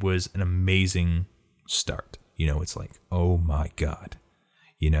it was an amazing start. It's like, oh my God,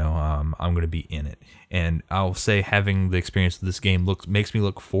 I'm gonna be in it. And I'll say, having the experience of this game makes me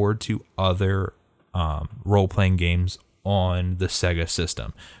look forward to other role-playing games on the Sega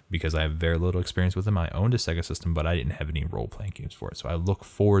system, because I have very little experience with them. I owned a Sega system, but I didn't have any role-playing games for it. So I look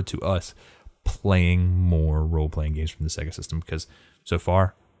forward to us playing more role-playing games from the Sega system, because so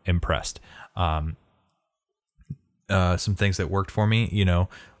far, impressed. Some things that worked for me,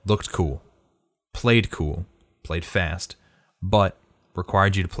 looked cool, played fast, but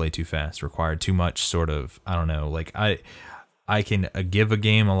required you to play too fast, required too much sort of, I don't know, like I can give a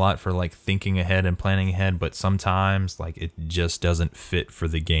game a lot for like thinking ahead and planning ahead, but sometimes like it just doesn't fit for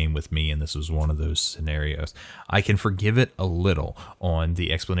the game with me, and this was one of those scenarios. I can forgive it a little on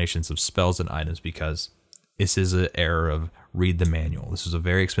the explanations of spells and items, because this is an error of read the manual. This was a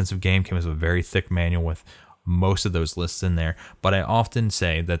very expensive game, came with a very thick manual with most of those lists in there, but I often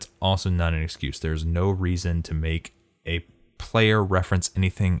say that's also not an excuse. There's no reason to make a player reference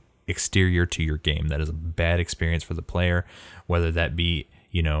anything exterior to your game. That is a bad experience for the player, whether that be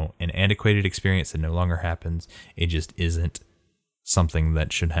an antiquated experience that no longer happens. It just isn't something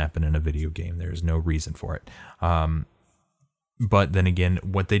that should happen in a video game. There's no reason for it. But then again,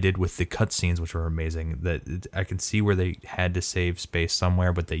 what they did with the cutscenes, which were amazing, that I can see where they had to save space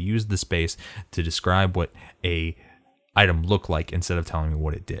somewhere, but they used the space to describe what a item looked like instead of telling me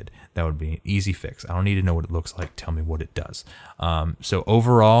what it did. That would be an easy fix. I don't need to know what it looks like. Tell me what it does. So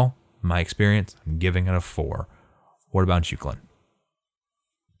overall, my experience, I'm giving it a 4. What about you, Glenn?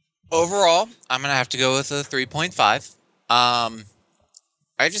 Overall, I'm going to have to go with a 3.5.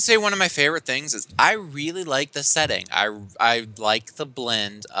 I just say one of my favorite things is I really like the setting. I like the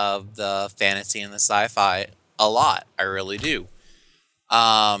blend of the fantasy and the sci-fi a lot. I really do.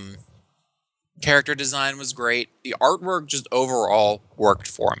 Character design was great. The artwork just overall worked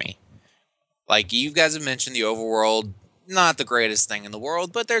for me. Like you guys have mentioned, the overworld, not the greatest thing in the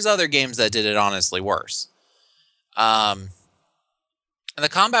world, but there's other games that did it honestly worse. And the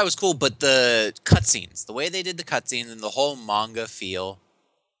combat was cool, but the cutscenes, the way they did the cutscenes and the whole manga feel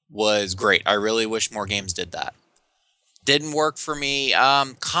was great. I really wish more games did that. Didn't work for me.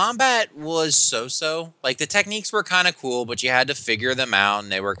 Combat was so-so. Like, the techniques were kind of cool, but you had to figure them out,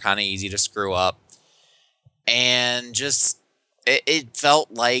 and they were kind of easy to screw up. And just, it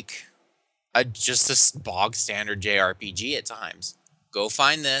felt like just a bog standard JRPG at times. Go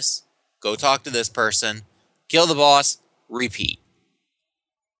find this, go talk to this person, kill the boss, repeat.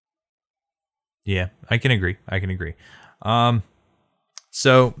 Yeah, I can agree.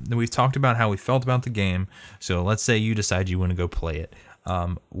 So we've talked about how we felt about the game. So let's say you decide you want to go play it.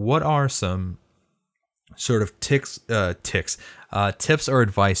 What are some sort of tips or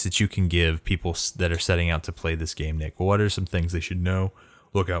advice that you can give people that are setting out to play this game, Nick? What are some things they should know,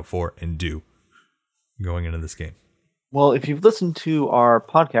 look out for, and do going into this game? Well, if you've listened to our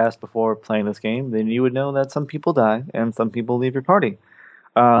podcast before playing this game, then you would know that some people die and some people leave your party.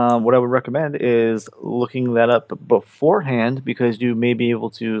 What I would recommend is looking that up beforehand, because you may be able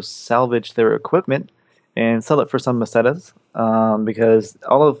to salvage their equipment and sell it for some mesetas. Because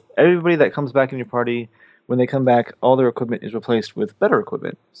everybody that comes back in your party, when they come back, all their equipment is replaced with better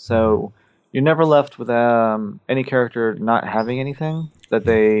equipment. So you're never left with any character not having anything that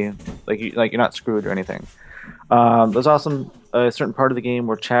they like. You're not screwed or anything. There's also a certain part of the game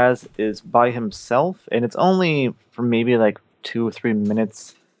where Chaz is by himself, and it's only for maybe like 2 or 3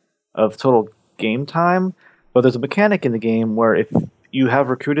 minutes of total game time. But there's a mechanic in the game where if you have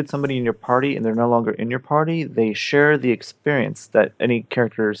recruited somebody in your party and they're no longer in your party, they share the experience that any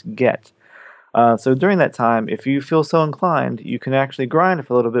characters get. So during that time, if you feel so inclined, you can actually grind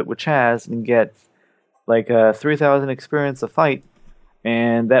for a little bit with Chaz and get like 3,000 experience a fight,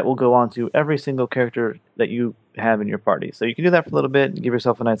 and that will go on to every single character that you have in your party. So you can do that for a little bit and give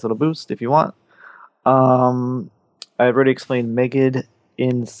yourself a nice little boost if you want. I've already explained Megid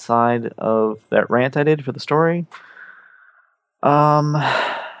inside of that rant I did for the story.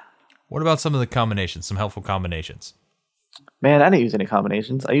 What about some of the combinations, some helpful combinations? Man, I didn't use any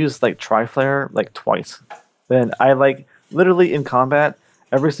combinations. I used like Tri-Flare like twice. Then I literally in combat,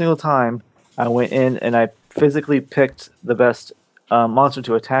 every single time I went in and I physically picked the best monster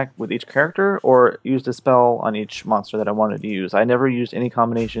to attack with each character, or used a spell on each monster that I wanted to use. I never used any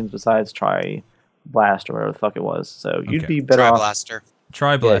combinations besides Blast or whatever the fuck it was. So you'd be better off.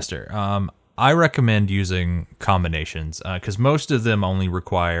 Tri-Blaster. Yeah. I recommend using combinations because most of them only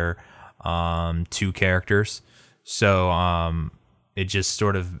require 2 characters. So it just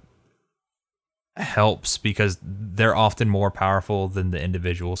sort of helps because they're often more powerful than the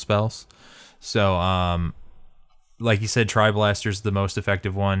individual spells. So like you said, Tri-Blaster's the most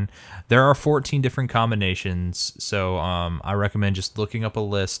effective one. There are 14 different combinations. So I recommend just looking up a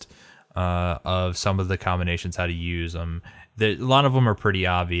list of some of the combinations, how to use them. A lot of them are pretty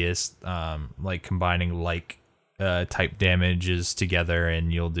obvious, like combining type damages together,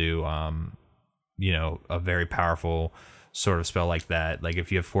 and you'll do a very powerful sort of spell like that. Like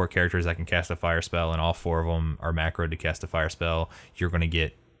if you have 4 characters that can cast a fire spell and all 4 of them are macro to cast a fire spell, you're going to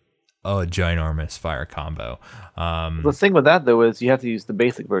get a ginormous fire combo. The thing with that though is you have to use the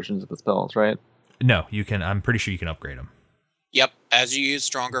basic versions of the spells, right? No, you can. I'm pretty sure you can upgrade them. Yep, as you use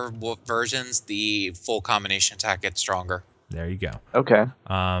stronger versions, the full combination attack gets stronger. There you go. Okay.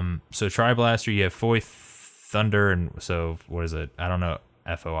 So Tri-Blaster, you have Foy, Thunder, and so what is it? I don't know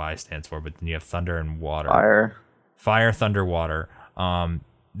what FOI stands for, but then you have Thunder and Water. Fire, Thunder, Water.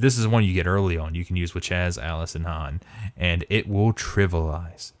 This is one you get early on. You can use with Chaz, Alice, and Han, and it will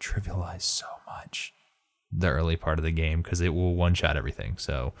trivialize so much the early part of the game because it will one-shot everything.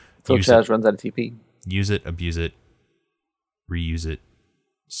 So Chaz runs out of TP. Use it, abuse it, reuse it,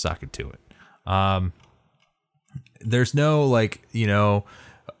 suck it to it. There's no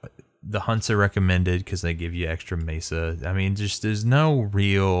the hunts are recommended because they give you extra mesa. I mean, just there's no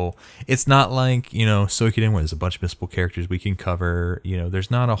real. It's not like Suikoden where there's a bunch of missable characters we can cover. There's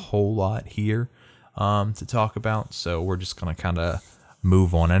not a whole lot here to talk about. So we're just gonna kind of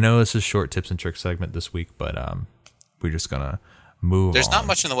move on. I know this is short tips and tricks segment this week, but we're just gonna move. There's on. not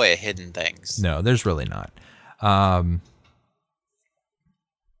much in the way of hidden things. No, there's really not.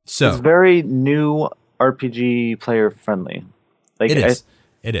 So it's very new RPG player friendly. It is.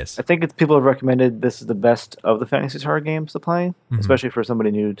 It is. I think people have recommended this is the best of the Phantasy Star games to play, especially for somebody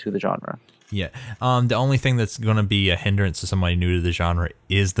new to the genre. Yeah. The only thing that's going to be a hindrance to somebody new to the genre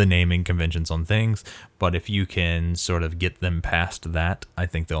is the naming conventions on things. But if you can sort of get them past that, I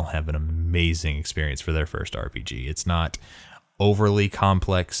think they'll have an amazing experience for their first RPG. It's not overly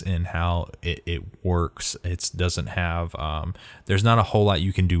complex in how it works. It doesn't have there's not a whole lot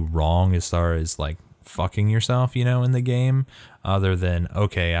you can do wrong as far as like fucking yourself, in the game, other than,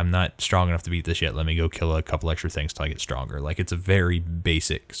 okay, I'm not strong enough to beat this yet. Let me go kill a couple extra things till I get stronger. Like, it's a very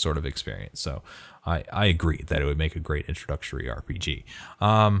basic sort of experience. So I agree that it would make a great introductory RPG.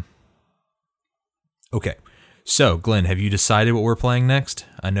 Okay. So, Glenn, have you decided what we're playing next?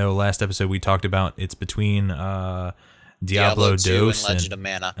 I know last episode we talked about it's between Diablo 2 Dos and Legend of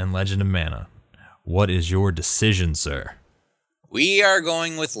Mana. and Legend of Mana. What is your decision, sir? We are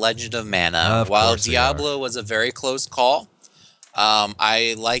going with Legend of Mana. Of While course we Diablo was a very close call,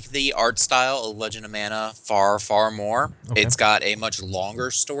 I like the art style of Legend of Mana far, far more. Okay. It's got a much longer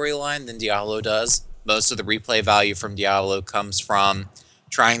storyline than Diablo does. Most of the replay value from Diablo comes from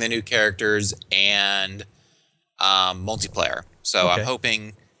trying the new characters and multiplayer. So Okay. I'm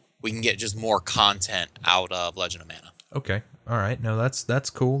hoping we can get just more content out of Legend of Mana. Okay. All right. No, that's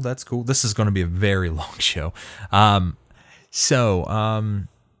cool. That's cool. This is going to be a very long show.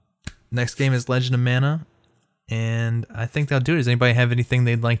 Next game is Legend of Mana, and I think that'll do it. Does anybody have anything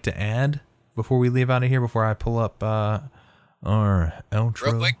they'd like to add before we leave out of here? Before I pull up our outro.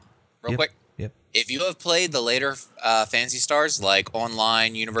 Real quick. Yep. If you have played the later Phantasy Stars, like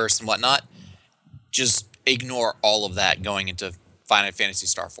Online, Universe, and whatnot, just ignore all of that going into Final Fantasy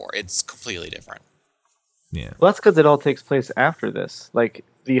Star IV. It's completely different. Yeah. Well, that's because it all takes place after this. Like,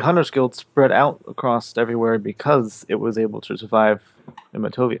 the Hunters Guild spread out across everywhere because it was able to survive in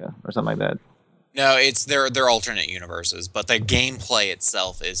Matovia or something like that. No, it's they're alternate universes, but the gameplay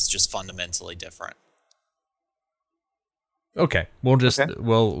itself is just fundamentally different. Okay. We'll just Okay.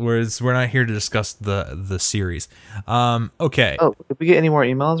 we're not here to discuss the series. Okay. Oh, did we get any more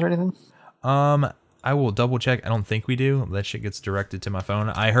emails or anything? I will double check. I don't think we do. That shit gets directed to my phone.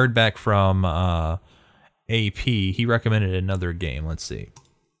 I heard back from AP. He recommended another game. Let's see.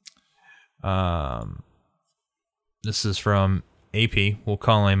 This is from AP. We'll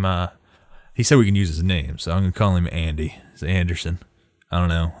call him. He said we can use his name, so I'm gonna call him Andy. It's Anderson. I don't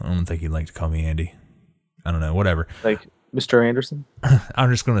know. I don't think he'd like to call me Andy. I don't know. Whatever. Like Mr. Anderson?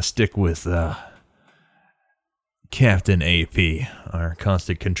 I'm just gonna stick with Captain AP, our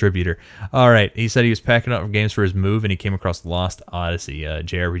constant contributor. All right, he said he was packing up games for his move, and he came across Lost Odyssey, a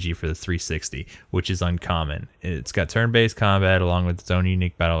JRPG for the 360, which is uncommon. It's got turn-based combat along with its own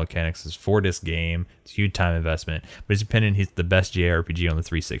unique battle mechanics. It's a 4-disc game. It's a huge time investment, but his opinion, he's the best JRPG on the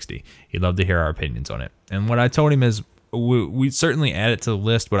 360. He'd love to hear our opinions on it. And what I told him is, we certainly add it to the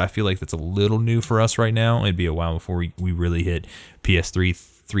list, but I feel like that's a little new for us right now. It'd be a while before we really hit PS3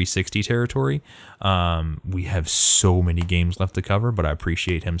 360 territory. We have so many games left to cover, but I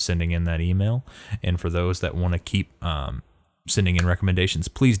appreciate him sending in that email. And for those that want to keep sending in recommendations,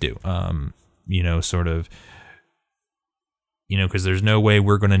 please do. Because there's no way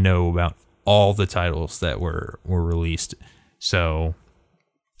we're going to know about all the titles that were released. So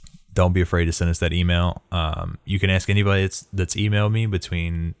don't be afraid to send us that email. You can ask anybody that's emailed me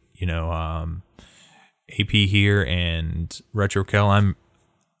between AP here and RetroKel.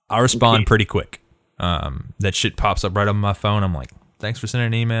 I'll respond pretty quick. That shit pops up right on my phone. I'm like, thanks for sending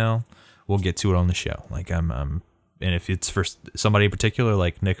an email. We'll get to it on the show. Like and if it's for somebody in particular,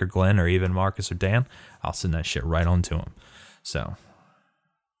 like Nick or Glenn or even Marcus or Dan, I'll send that shit right on to them. So,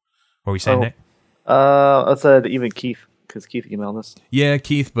 what were we saying, Nick? I said even Keith, because Keith emailed us. Yeah,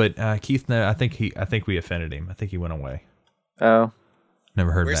 Keith, but Keith, no, I think we offended him. I think he went away. Oh.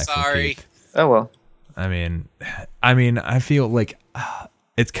 Never heard We're back from sorry. Keith. Oh, well. I mean, I feel like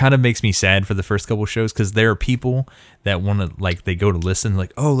it kind of makes me sad for the first couple shows because there are people that want to, like, they go to listen,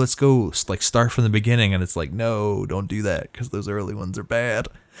 like, oh, let's go, like, start from the beginning, and it's like, no, don't do that because those early ones are bad.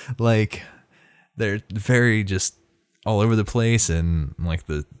 Like, they're very just all over the place, and like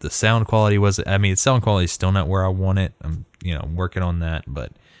the sound quality the sound quality is still not where I want it. I'm working on that,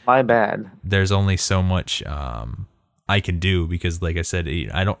 but My bad. there's only so much I can do because, like I said,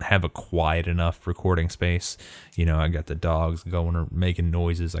 I don't have a quiet enough recording space. I got the dogs going or making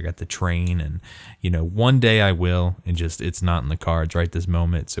noises. I got the train, and one day I will, and just it's not in the cards right this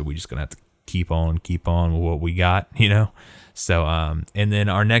moment. So we just gonna have to keep on with what we got, So and then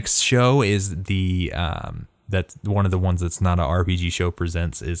our next show is that's one of the ones that's not an RPG show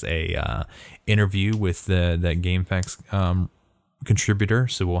presents is a interview with that GameFAQs contributor.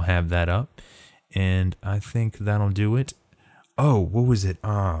 So we'll have that up. And I think that'll do it. Oh, what was it?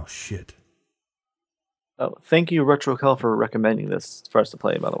 Oh, shit. Oh, thank you, RetroKel, for recommending this for us to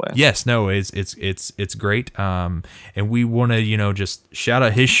play, by the way. Yes, no, it's great. And we want to, just shout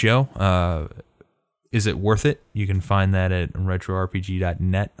out his show. Is It Worth It? You can find that at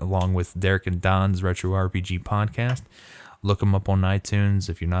retrorpg.net along with Derek and Don's Retro RPG podcast. Look them up on iTunes.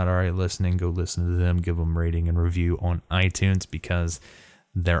 If you're not already listening, go listen to them. Give them rating and review on iTunes because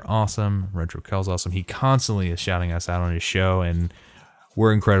they're awesome. RetroKel's awesome. He constantly is shouting us out on his show, and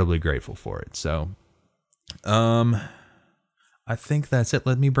we're incredibly grateful for it. So, I I think that's it.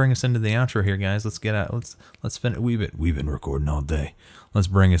 Let me bring us into the outro here, guys. Let's get out. Let's finish. We've been recording all day. Let's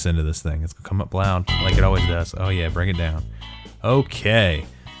bring us into this thing. It's gonna come up loud like it always does. Oh yeah, bring it down. Okay.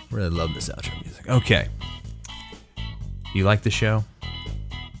 Really love this outro music. Okay. You like the show?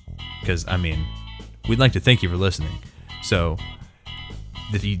 Because I mean, we'd like to thank you for listening. So,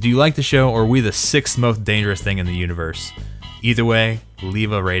 do you like the show, or are we the sixth most dangerous thing in the universe? Either way,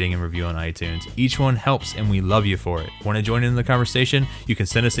 leave a rating and review on iTunes. Each one helps, and we love you for it. Want to join in the conversation? You can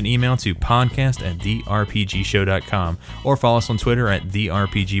send us an email to podcast@therpgshow.com or follow us on Twitter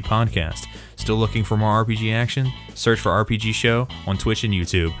 @therpgpodcast. Still looking for more RPG action? Search for RPG Show on Twitch and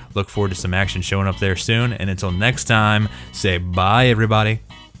YouTube. Look forward to some action showing up there soon. And until next time, say bye, everybody.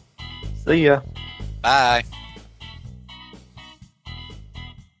 See ya. Bye.